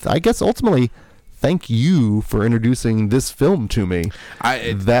 I guess ultimately, thank you for introducing this film to me.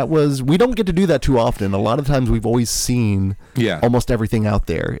 We don't get to do that too often. A lot of times we've always seen almost everything out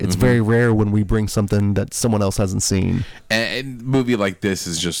there. It's very rare when we bring something that someone else hasn't seen. And a movie like this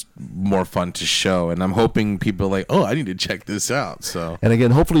is just more fun to show. And I'm hoping people are like, oh, I need to check this out. So. And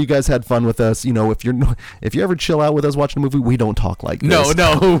again, hopefully you guys had fun with us. If you ever chill out with us watching a movie, we don't talk like this.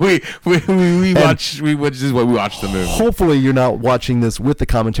 No, we watch the movie. Hopefully you're not watching this with the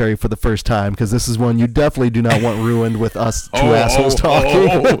commentary for the first time, because this is one you definitely do not want ruined with us two assholes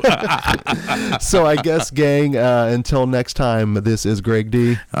talking. So I guess, gang, until next time, this is Greg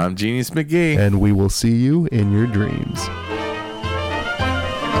D. I'm Genius McGee. And we will see you in your dreams.